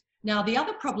died. Now, the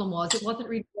other problem was it wasn't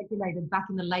really regulated back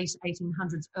in the late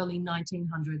 1800s, early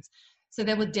 1900s. So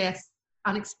there were deaths,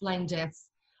 unexplained deaths.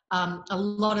 A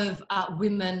lot of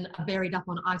women are buried up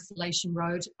on Isolation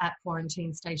Road at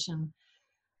quarantine station.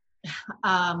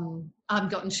 I've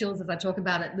gotten chills as I talk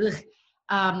about it.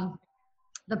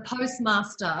 The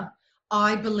postmaster,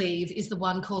 I believe, is the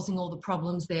one causing all the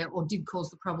problems there, or did cause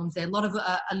the problems there. A lot of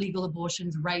illegal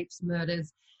abortions, rapes,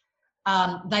 murders.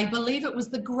 They believe it was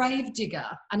the grave digger.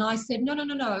 And I said, no,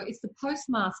 it's the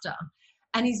postmaster.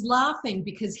 And he's laughing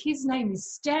because his name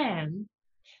is Stan.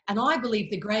 And I believe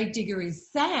the grave digger is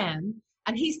Sam.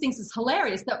 And he thinks it's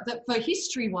hilarious that for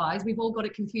history-wise, we've all got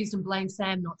it confused and blame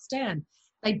Sam, not Stan.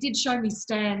 They did show me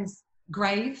Stan's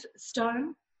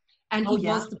gravestone, and he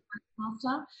was the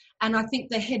postmaster. And I think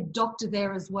the head doctor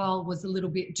there as well was a little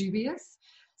bit dubious.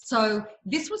 So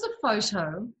this was a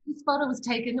photo. This photo was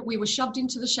taken. We were shoved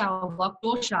into the shower block,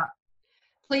 door shut.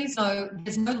 Please know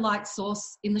there's no light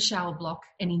source in the shower block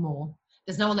anymore.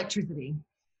 There's no electricity.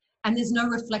 And there's no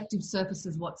reflective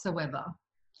surfaces whatsoever.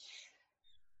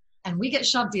 And we get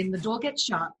shoved in. The door gets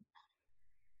shut.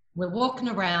 We're walking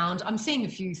around. I'm seeing a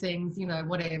few things,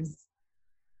 whatevs.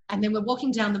 And then we're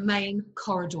walking down the main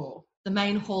corridor, the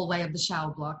main hallway of the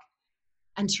shower block.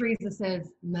 And Teresa says,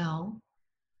 Mel,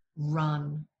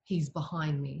 run. He's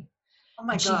behind me. Oh,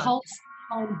 my God. She holds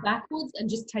the phone backwards and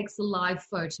just takes a live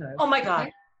photo. Oh, my God.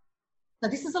 Okay? So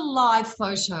this is a live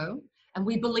photo, and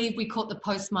we believe we caught the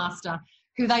postmaster,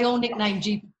 who they all nicknamed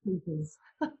Jeepers Creepers.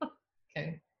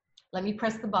 Okay. Let me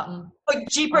press the button. Oh,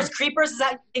 Jeepers Creepers, is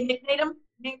that they nicknamed him?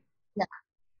 Yeah.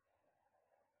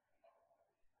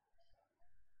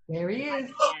 There he is.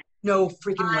 No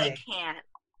freaking way. I can't.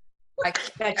 I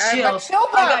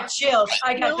got chills.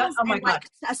 I got oh my God. Like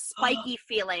a spiky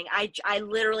feeling. I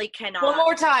literally cannot. One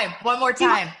more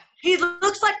time. He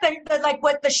looks like like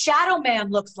what the Shadow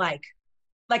Man looks like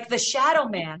the Shadow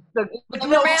Man. The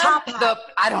no top hat.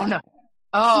 I don't know.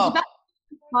 Oh,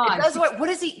 it does what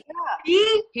is he?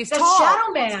 Yeah. He's the tall.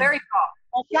 Shadow Man. He's very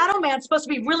tall. The Shadow Man's supposed to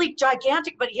be really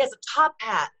gigantic, but he has a top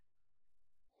hat.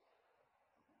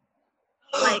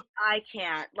 Like I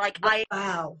can't.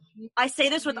 Wow. I say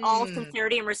this with all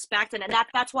sincerity and respect, and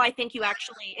that's why I think you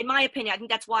actually, in my opinion, I think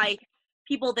that's why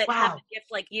people that have a gift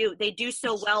like you, they do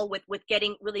so well with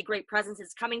getting really great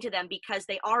presences coming to them, because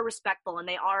they are respectful and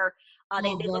they are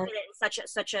they look at it in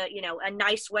such a a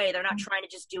nice way. They're not trying to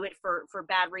just do it for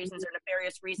bad reasons or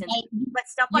nefarious reasons. But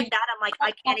stuff like that, I'm like,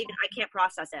 I can't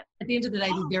process it. At the end of the day,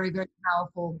 they're very, very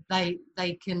powerful. They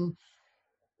can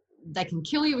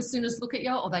kill you as soon as look at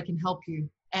you, or they can help you.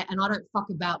 And I don't fuck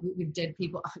about with dead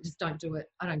people. I just don't do it.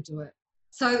 I don't do it.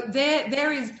 So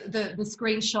there is the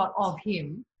screenshot of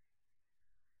him.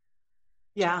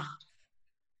 Yeah.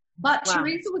 But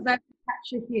Teresa was able to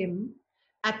capture him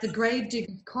at the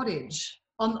Gravedigger's cottage,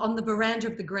 on the veranda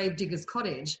of the Gravedigger's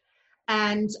cottage.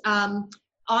 And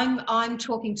I'm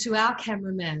talking to our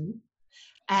cameraman,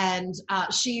 and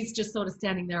she's just sort of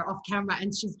standing there off camera,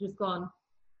 and she's just gone,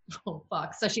 oh,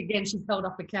 fuck. So she's held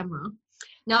up the camera.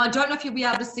 Now, I don't know if you'll be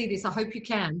able to see this. I hope you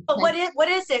can. But what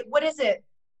is it?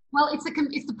 Well, it's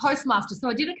the postmaster. So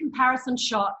I did a comparison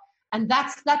shot, and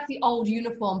that's the old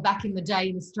uniform back in the day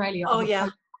in Australia. Oh, yeah.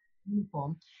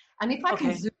 Uniform. And if I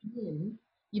can zoom in,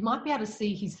 you might be able to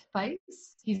see his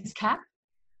face, his cap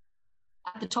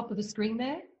at the top of the screen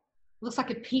there. Looks like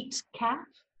a peaked cap.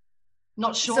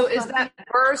 Not sure. So is that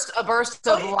a burst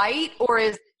of light, or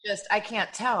is it just, I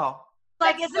can't tell?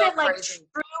 Like, isn't it like true?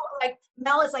 Like,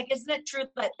 Mel is like, isn't it true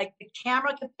that like the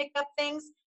camera can pick up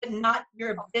things, but not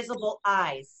your visible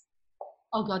eyes?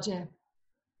 Oh God, yeah.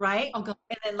 Right? Oh God.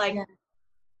 And then like,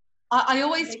 I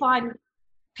always find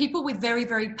people with very,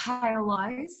 very pale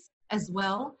eyes as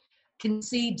well can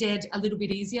see dead a little bit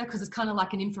easier, because it's kind of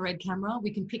like an infrared camera.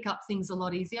 We can pick up things a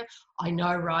lot easier. I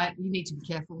know, right? You need to be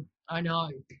careful. I know.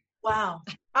 Wow.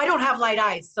 I don't have light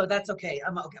eyes, so that's okay.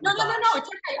 I'm okay. No, it's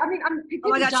okay. I mean, oh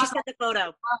my God, she sent the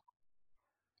photo.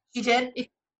 She did? If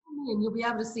in, you'll be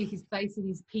able to see his face in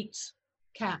his peaked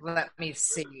cap. Let me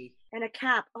see. And a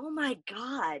cap. Oh my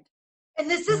God. And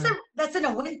that's in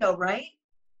a window, right?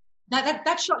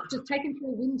 That shot just taken through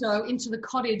a window into the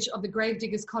cottage of the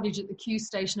Gravedigger's cottage at the Q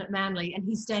station at Manly, and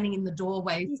he's standing in the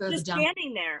doorway further Just down.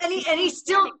 standing there. And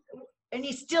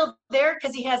he's still there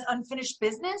because he has unfinished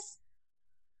business.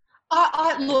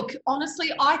 I look,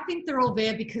 honestly, I think they're all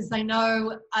there because they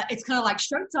know it's kind of like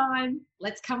showtime.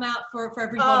 Let's come out for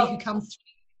everybody who comes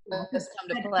through. Let's come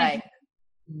to play.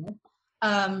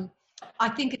 I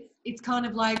think it's kind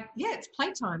of like, yeah, it's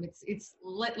playtime. Let's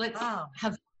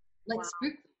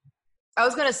spook. I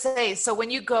was going to say, so when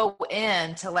you go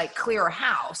in to like clear a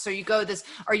house, or you go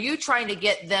are you trying to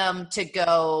get them to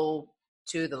go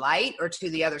to the light or to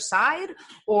the other side?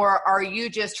 Or are you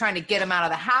just trying to get them out of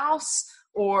the house?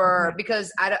 Or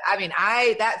because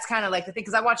that's kind of like the thing,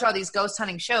 because I watch all these ghost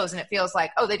hunting shows and it feels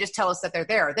like, oh, they just tell us that they're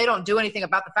there. They don't do anything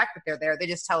about the fact that they're there. They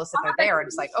just tell us that they're there. And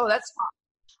it's like, oh, that's fine.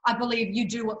 I believe you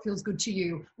do what feels good to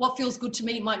you. What feels good to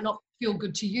me might not feel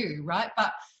good to you, right?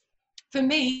 But for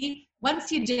me,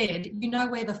 once you're dead, you know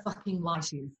where the fucking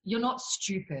light is. You're not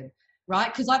stupid,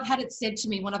 right? Because I've had it said to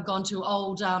me when I've gone to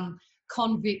old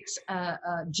convict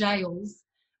jails,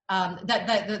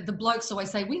 that the blokes always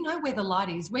say, we know where the light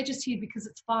is. We're just here because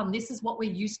it's fun. This is what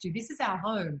we're used to. This is our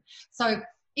home. So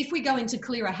if we go in to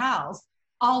clear a house,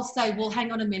 I'll say, well,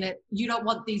 hang on a minute. You don't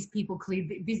want these people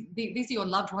cleared. These are your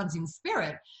loved ones in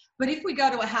spirit. But if we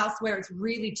go to a house where it's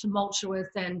really tumultuous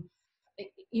and,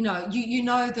 you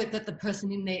know that the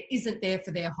person in there isn't there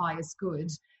for their highest good,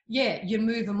 yeah, you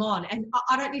move them on. And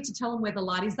I don't need to tell them where the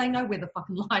light is. They know where the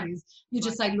fucking light is. You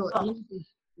just say, look, leave this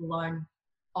alone.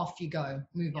 Off you go,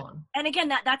 move on. And again,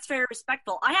 that's very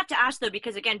respectful. I have to ask though,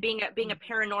 because again, being a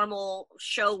paranormal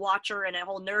show watcher and a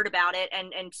whole nerd about it,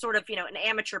 and sort of, an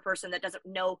amateur person that doesn't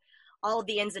know all of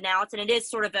the ins and outs, and it is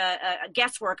sort of a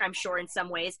guesswork, I'm sure, in some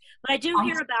ways. But I do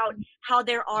hear about how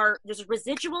there's a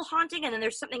residual haunting, and then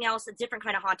there's something else, a different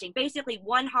kind of haunting. Basically,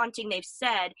 one haunting they've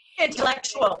said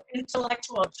Intellectual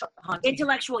haunting.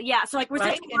 Intellectual, yeah. So like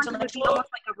residual Right? haunting would be almost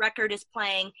like a record is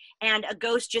playing, and a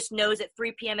ghost just knows at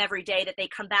 3 p.m. every day that they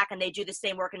come back and they do the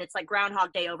same work, and it's like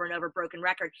Groundhog Day over and over, broken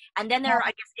record. And then there are, I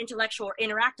guess, intellectual or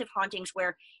interactive hauntings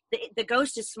where the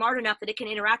ghost is smart enough that it can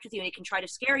interact with you and it can try to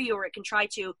scare you, or it can try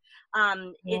to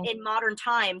in modern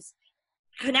times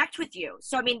connect with you.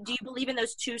 So I mean, do you believe in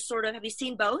those two sort of, have you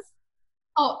seen both?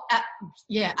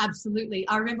 Yeah, absolutely.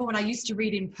 I remember when I used to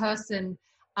read in person,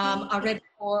 I read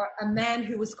for a man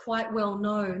who was quite well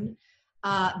known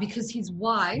because his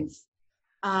wife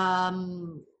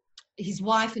and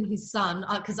his son,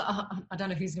 because I don't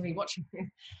know who's going to be watching this,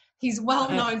 he's well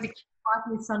known because his wife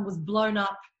and his son was blown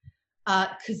up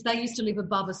because they used to live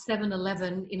above a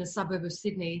 7-Eleven in a suburb of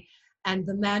Sydney, and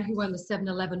the man who owned the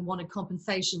 7-Eleven wanted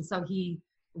compensation, so he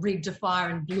rigged a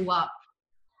fire and blew up.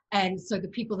 And so the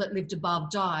people that lived above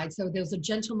died. So there was a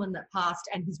gentleman that passed,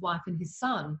 and his wife and his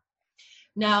son.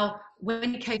 Now,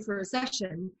 when he came for a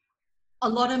session, a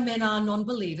lot of men are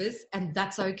non-believers, and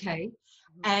that's okay.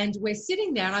 And we're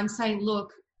sitting there, and I'm saying,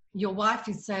 look, your wife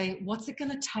is saying, what's it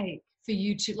going to take for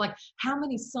you to, like, how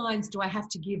many signs do I have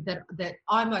to give that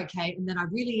I'm okay and that I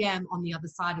really am on the other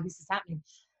side and this is happening?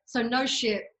 So no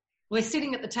shit, we're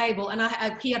sitting at the table, and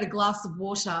he had a glass of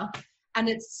water, and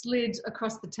it slid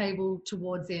across the table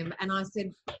towards him. And I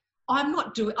said, I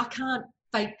can't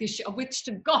fake this shit. I wish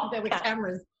to God there were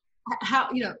cameras. How,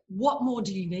 what more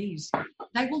do you need?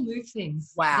 They will move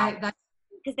things. Wow.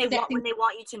 Because when they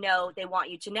want you to know, they want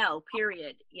you to know,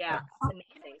 period. Yeah. It's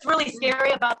amazing. It's really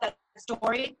scary about that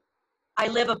story. I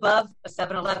live above a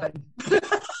 7-Eleven.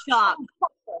 Stop.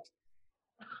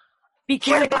 Be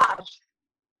careful. Gosh.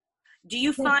 Do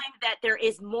you find that there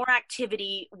is more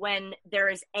activity when there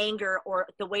is anger, or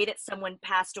the way that someone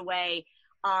passed away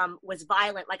was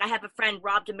violent? Like I have a friend,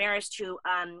 Rob Demarest, who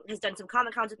has done some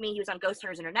Comic-Cons with me. He was on Ghost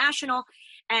Hunters International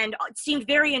and seemed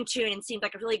very in tune and seemed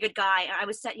like a really good guy. And I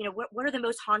was said, what are the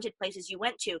most haunted places you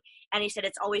went to? And he said,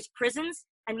 it's always prisons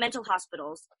and mental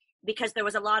hospitals, because there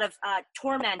was a lot of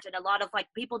torment and a lot of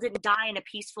people didn't die in a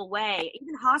peaceful way.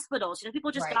 Even hospitals,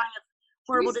 people just die of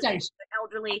horrible disease,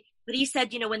 elderly. But he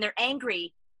said, when they're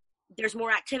angry, there's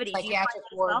more activity. Psychiatric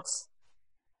wards.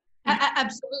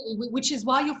 Absolutely, which is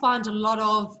why you'll find a lot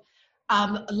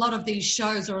of these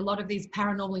shows, or a lot of these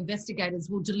paranormal investigators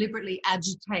will deliberately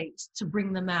agitate to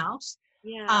bring them out.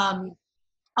 Yeah.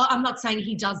 I'm not saying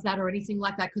he does that or anything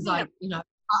like that, because I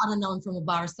don't know him from a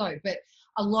bar of soap, but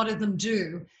a lot of them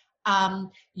do.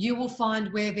 You will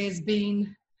find where there's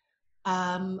been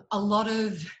a lot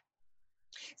of,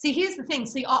 See, here's the thing.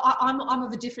 See, I'm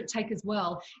of a different take as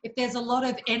well. If there's a lot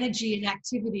of energy and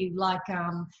activity, like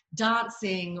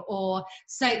dancing, or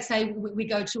say we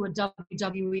go to a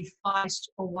WWE fight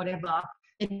or whatever,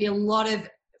 there'd be a lot of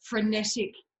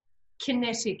frenetic,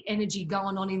 kinetic energy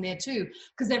going on in there too,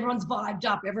 because everyone's vibed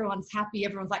up, everyone's happy,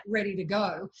 everyone's like ready to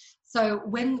go. So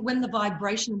when the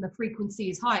vibration and the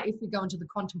frequency is high, if we go into the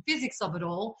quantum physics of it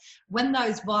all, when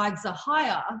those vibes are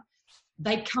higher,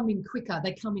 they come in quicker,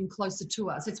 they come in closer to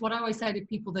us. It's what I always say to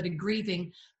people that are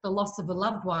grieving the loss of a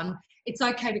loved one. It's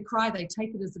okay to cry, they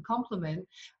take it as a compliment,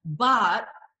 but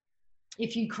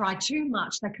if you cry too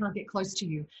much, they can't get close to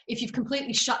you. If you've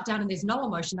completely shut down and there's no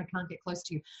emotion, they can't get close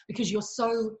to you because you're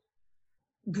so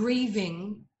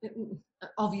grieving,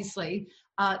 obviously.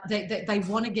 They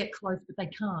want to get close, but they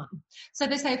can't. So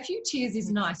they say a few tears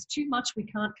is nice. Too much, we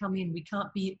can't come in. We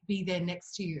can't be there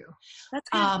next to you. That's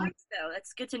good advice, though.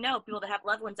 That's good to know. People that have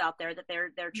loved ones out there, that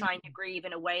they're trying to grieve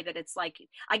in a way that it's like,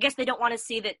 I guess they don't want to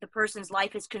see that the person's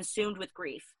life is consumed with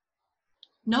grief.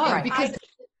 No, Right. because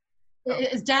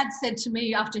as Dad said to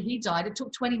me after he died, it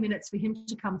took 20 minutes for him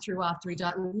to come through after he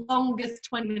died. The longest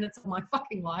 20 minutes of my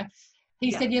fucking life. He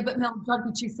said, yeah, but Mel, don't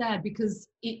be too sad, because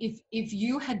if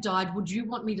you had died, would you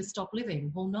want me to stop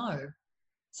living? Well, no.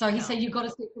 So he said, you've got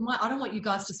to see, I don't want you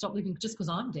guys to stop living just because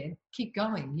I'm dead. Keep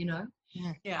going, you know.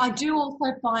 Yeah. I do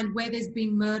also find where there's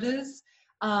been murders,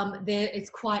 there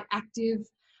it's quite active.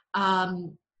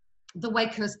 The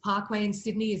Wakehurst Parkway in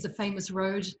Sydney is a famous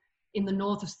road in the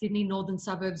north of Sydney, northern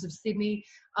suburbs of Sydney.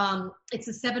 It's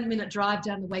a 7-minute drive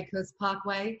down the Wakehurst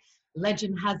Parkway.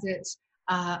 Legend has it,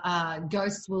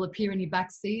 ghosts will appear in your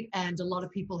back seat, and a lot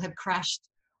of people have crashed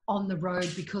on the road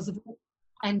because of it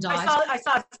and died. I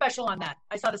saw a special on that.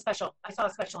 I saw a special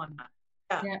on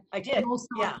that. Yeah. I did. And also,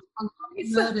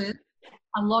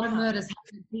 a lot of murders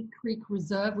happen at Deep Creek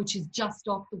Reserve, which is just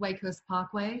off the Wakehurst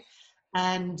Parkway,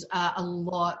 and a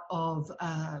lot of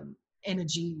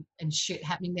energy and shit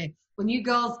happening there. When you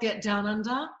girls get down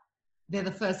under, they're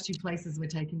the first 2 places we're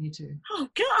taking you to. Oh,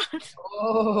 God.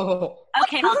 Oh.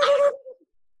 Okay.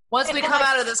 Once we come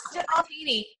out of this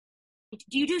quarantine.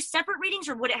 Do you do separate readings,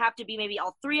 or would it have to be maybe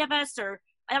all 3 of us? Or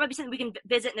that might be something we can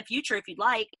visit in the future if you'd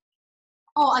like.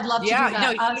 Oh, I'd love to do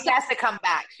that. No, she has to come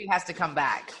back. She has to come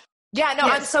back. Yeah, no,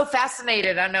 yes. I'm so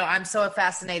fascinated. I know I'm so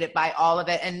fascinated by all of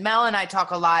it. And Mel and I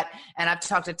talk a lot, and I've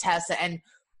talked to Tessa, and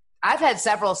I've had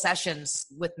several sessions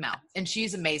with Mel, and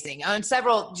she's amazing on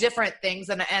several different things.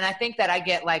 And I think that I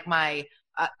get like my,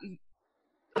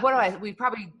 we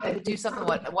probably do something,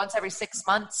 once every 6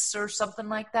 months or something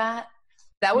like that.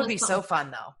 That would be so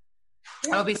fun, though.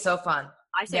 That would be so fun.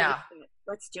 I say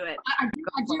let's do it. I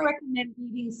do recommend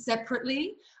reading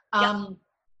separately.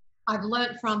 I've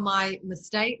learned from my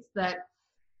mistakes that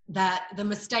the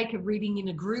mistake of reading in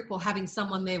a group or having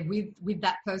someone there with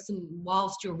that person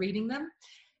whilst you're reading them,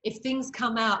 if things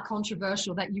come out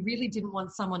controversial that you really didn't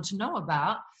want someone to know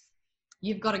about,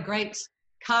 you've got a great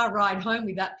car ride home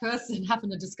with that person having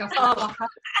to discuss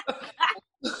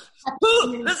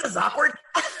this is awkward.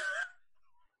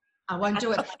 I won't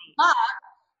do it.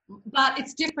 But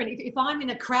it's different. If I'm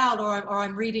in a crowd or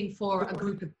I'm reading for a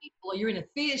group of people, or you're in a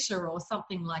theatre or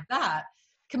something like that,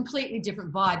 completely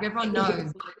different vibe. Everyone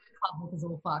knows public is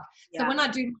all fuck. So when I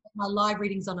do my live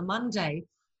readings on a Monday,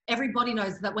 everybody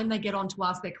knows that when they get on to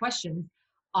ask their questions,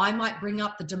 I might bring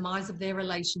up the demise of their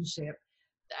relationship,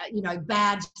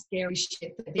 bad, scary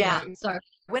shit. So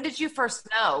when did you first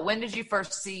know? When did you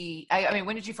first see?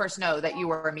 When did you first know that you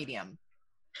were a medium?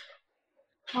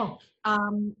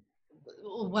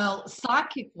 Well,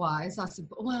 psychic-wise, I said,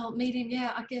 medium,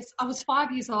 I guess. I was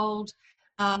 5 years old.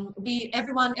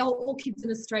 All kids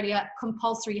in Australia,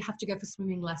 compulsory, you have to go for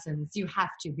swimming lessons. You have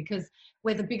to, because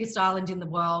we're the biggest island in the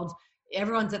world.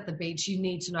 Everyone's at the beach. You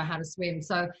need to know how to swim.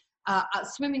 So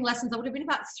swimming lessons, I would have been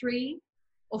about 3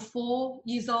 or 4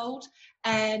 years old.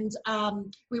 And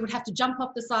we would have to jump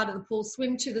off the side of the pool,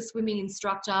 swim to the swimming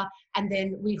instructor, and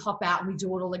then we hop out and we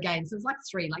do it all again. So it was like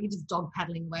 3, like you're just dog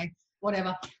paddling away,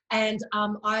 whatever. And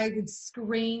I would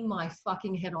scream my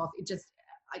fucking head off. It just,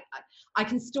 I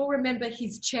can still remember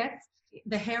his chest,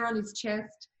 the hair on his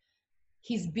chest,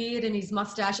 his beard and his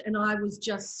mustache, and I was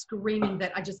just screaming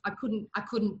that I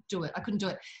couldn't do it. I couldn't do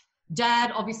it.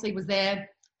 Dad obviously was there,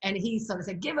 and he sort of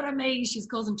said, "Give it to me. She's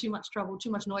causing too much trouble, too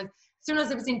much noise." As soon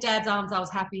as it was in Dad's arms, I was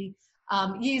happy.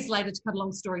 Years later, to cut a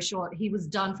long story short, he was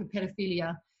done for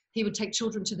pedophilia. He would take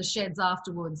children to the sheds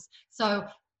afterwards. So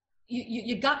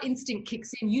your gut instinct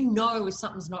kicks in. You know if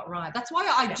something's not right. That's why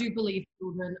I do believe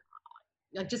children.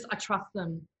 I trust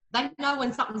them. They know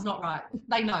when something's not right.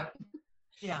 They know.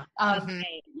 Yeah.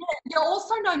 You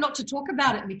also know not to talk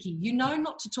about it, Mickey. You know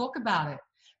not to talk about it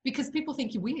because people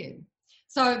think you're weird.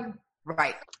 So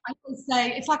Right. I would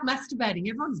say it's like masturbating.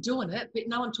 Everyone's doing it, but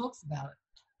no one talks about it.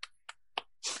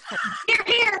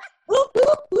 Here.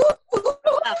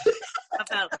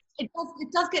 It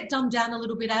does get dumbed down a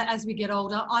little bit as we get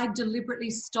older. I deliberately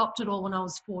stopped it all when I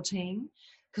was 14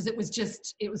 because it was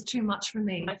too much for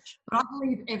me. But I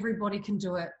believe everybody can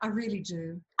do it. I really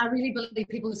do. I really believe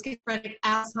people with schizophrenic,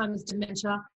 Alzheimer's,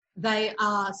 dementia, they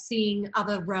are seeing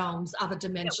other realms, other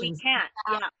dimensions. We can't.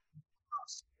 Yeah.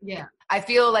 Yeah. I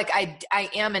feel like I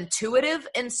am intuitive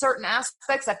in certain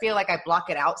aspects. I feel like I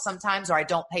block it out sometimes, or I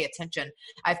don't pay attention.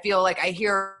 I feel like I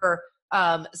hear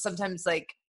sometimes,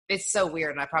 like, it's so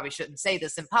weird, and I probably shouldn't say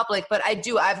this in public, but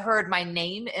I've heard my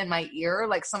name in my ear,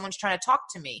 like someone's trying to talk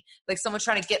to me, like someone's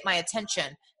trying to get my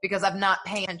attention because I'm not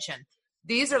paying attention.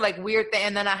 These are like weird things,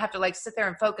 and then I have to like sit there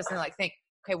and focus and like think,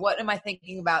 okay, what am I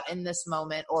thinking about in this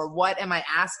moment, or what am I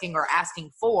asking or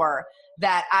asking for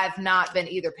that I've not been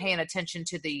either paying attention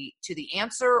to the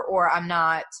answer, or I'm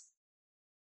not,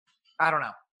 I don't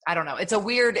know. It's a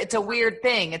weird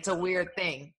thing.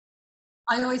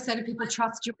 I always say to people,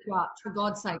 trust your gut. For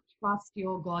God's sake, trust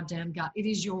your goddamn gut. It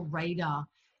is your radar.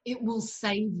 It will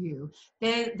save you.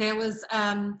 There was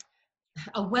a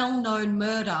well-known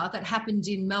murder that happened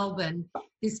in Melbourne.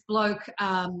 This bloke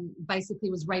basically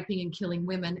was raping and killing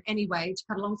women. Anyway, to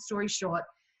cut a long story short,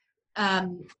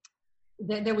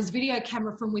 there was video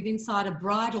camera from within inside a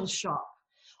bridal shop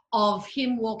of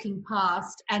him walking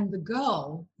past and the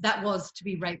girl that was to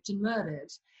be raped and murdered.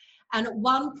 And at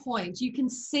one point, you can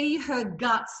see her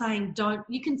gut saying, don't,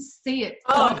 you can see it.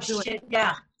 Don't do it.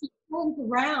 Yeah. She turns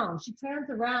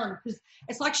around because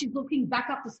it's like she's looking back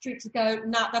up the street to go,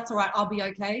 nah, that's all right, I'll be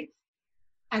okay.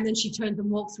 And then she turns and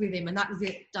walks with him, and that was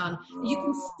it, done. You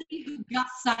can see her gut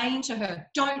saying to her,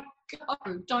 don't go,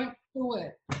 don't do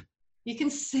it. You can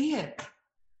see it.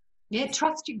 Yeah,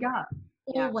 trust your gut,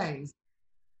 always.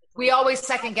 We always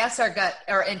second guess our gut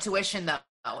or intuition, though.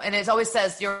 And it always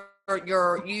says your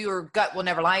gut will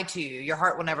never lie to you. Your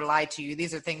heart will never lie to you.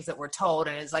 These are things that we're told.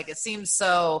 And it's like, it seems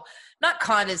so not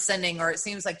condescending, or it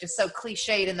seems like just so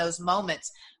cliched in those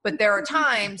moments. But there are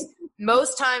times,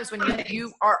 most times when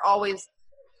you are always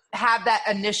have that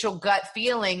initial gut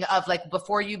feeling of like,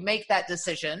 before you make that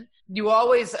decision, you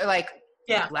always are like,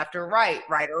 left or right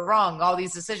or wrong, all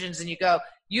these decisions. And you go,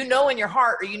 you know, in your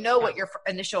heart, or you know what your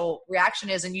initial reaction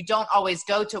is, and you don't always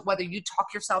go to whether you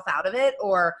talk yourself out of it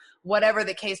or whatever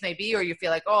the case may be, or you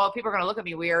feel like, oh, people are going to look at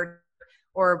me weird,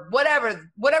 or whatever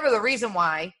the reason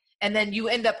why. And then you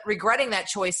end up regretting that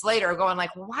choice later, going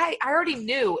like, why? I already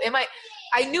knew.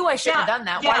 I knew I shouldn't have done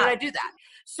that. Why did I do that?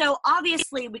 So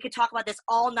obviously we could talk about this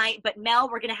all night, but Mel,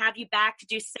 we're going to have you back to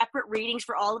do separate readings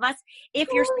for all of us if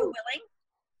you're still willing.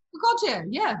 Gotcha,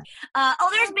 yeah.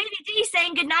 There's Baby D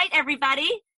saying good night,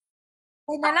 everybody.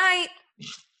 Good night.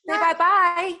 Say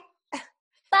bye-bye.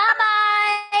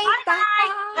 Bye-bye.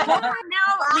 Bye-bye.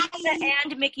 Mel, Lisa,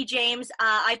 and Mickey James.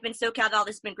 I've been SoCal Val.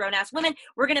 This has been Grown Ass Women.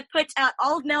 We're going to put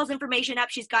all of Mel's information up.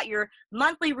 She's got your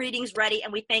monthly readings ready,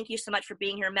 and we thank you so much for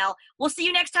being here, Mel. We'll see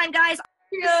you next time, guys.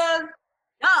 Yeah.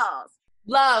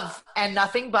 Love and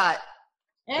nothing but.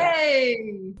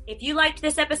 Hey! If you liked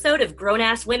this episode of Grown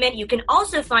Ass Women, you can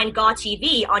also find GAW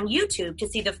TV on YouTube to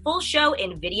see the full show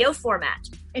in video format.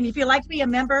 And if you'd like to be a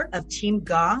member of Team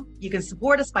GAW, you can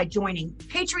support us by joining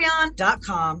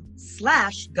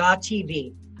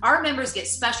patreon.com/GawTV. Our members get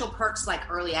special perks like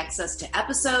early access to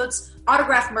episodes,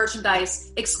 autographed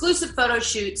merchandise, exclusive photo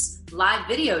shoots, live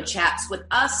video chats with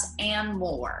us, and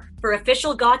more. For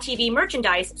official GAW TV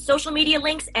merchandise, social media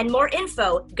links, and more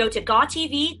info, go to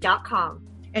GawTV.com.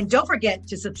 And don't forget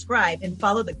to subscribe and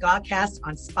follow the GawCast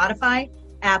on Spotify,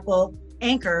 Apple,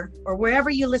 Anchor, or wherever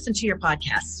you listen to your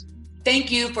podcasts.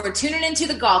 Thank you for tuning into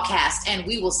the GawCast, and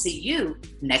we will see you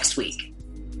next week.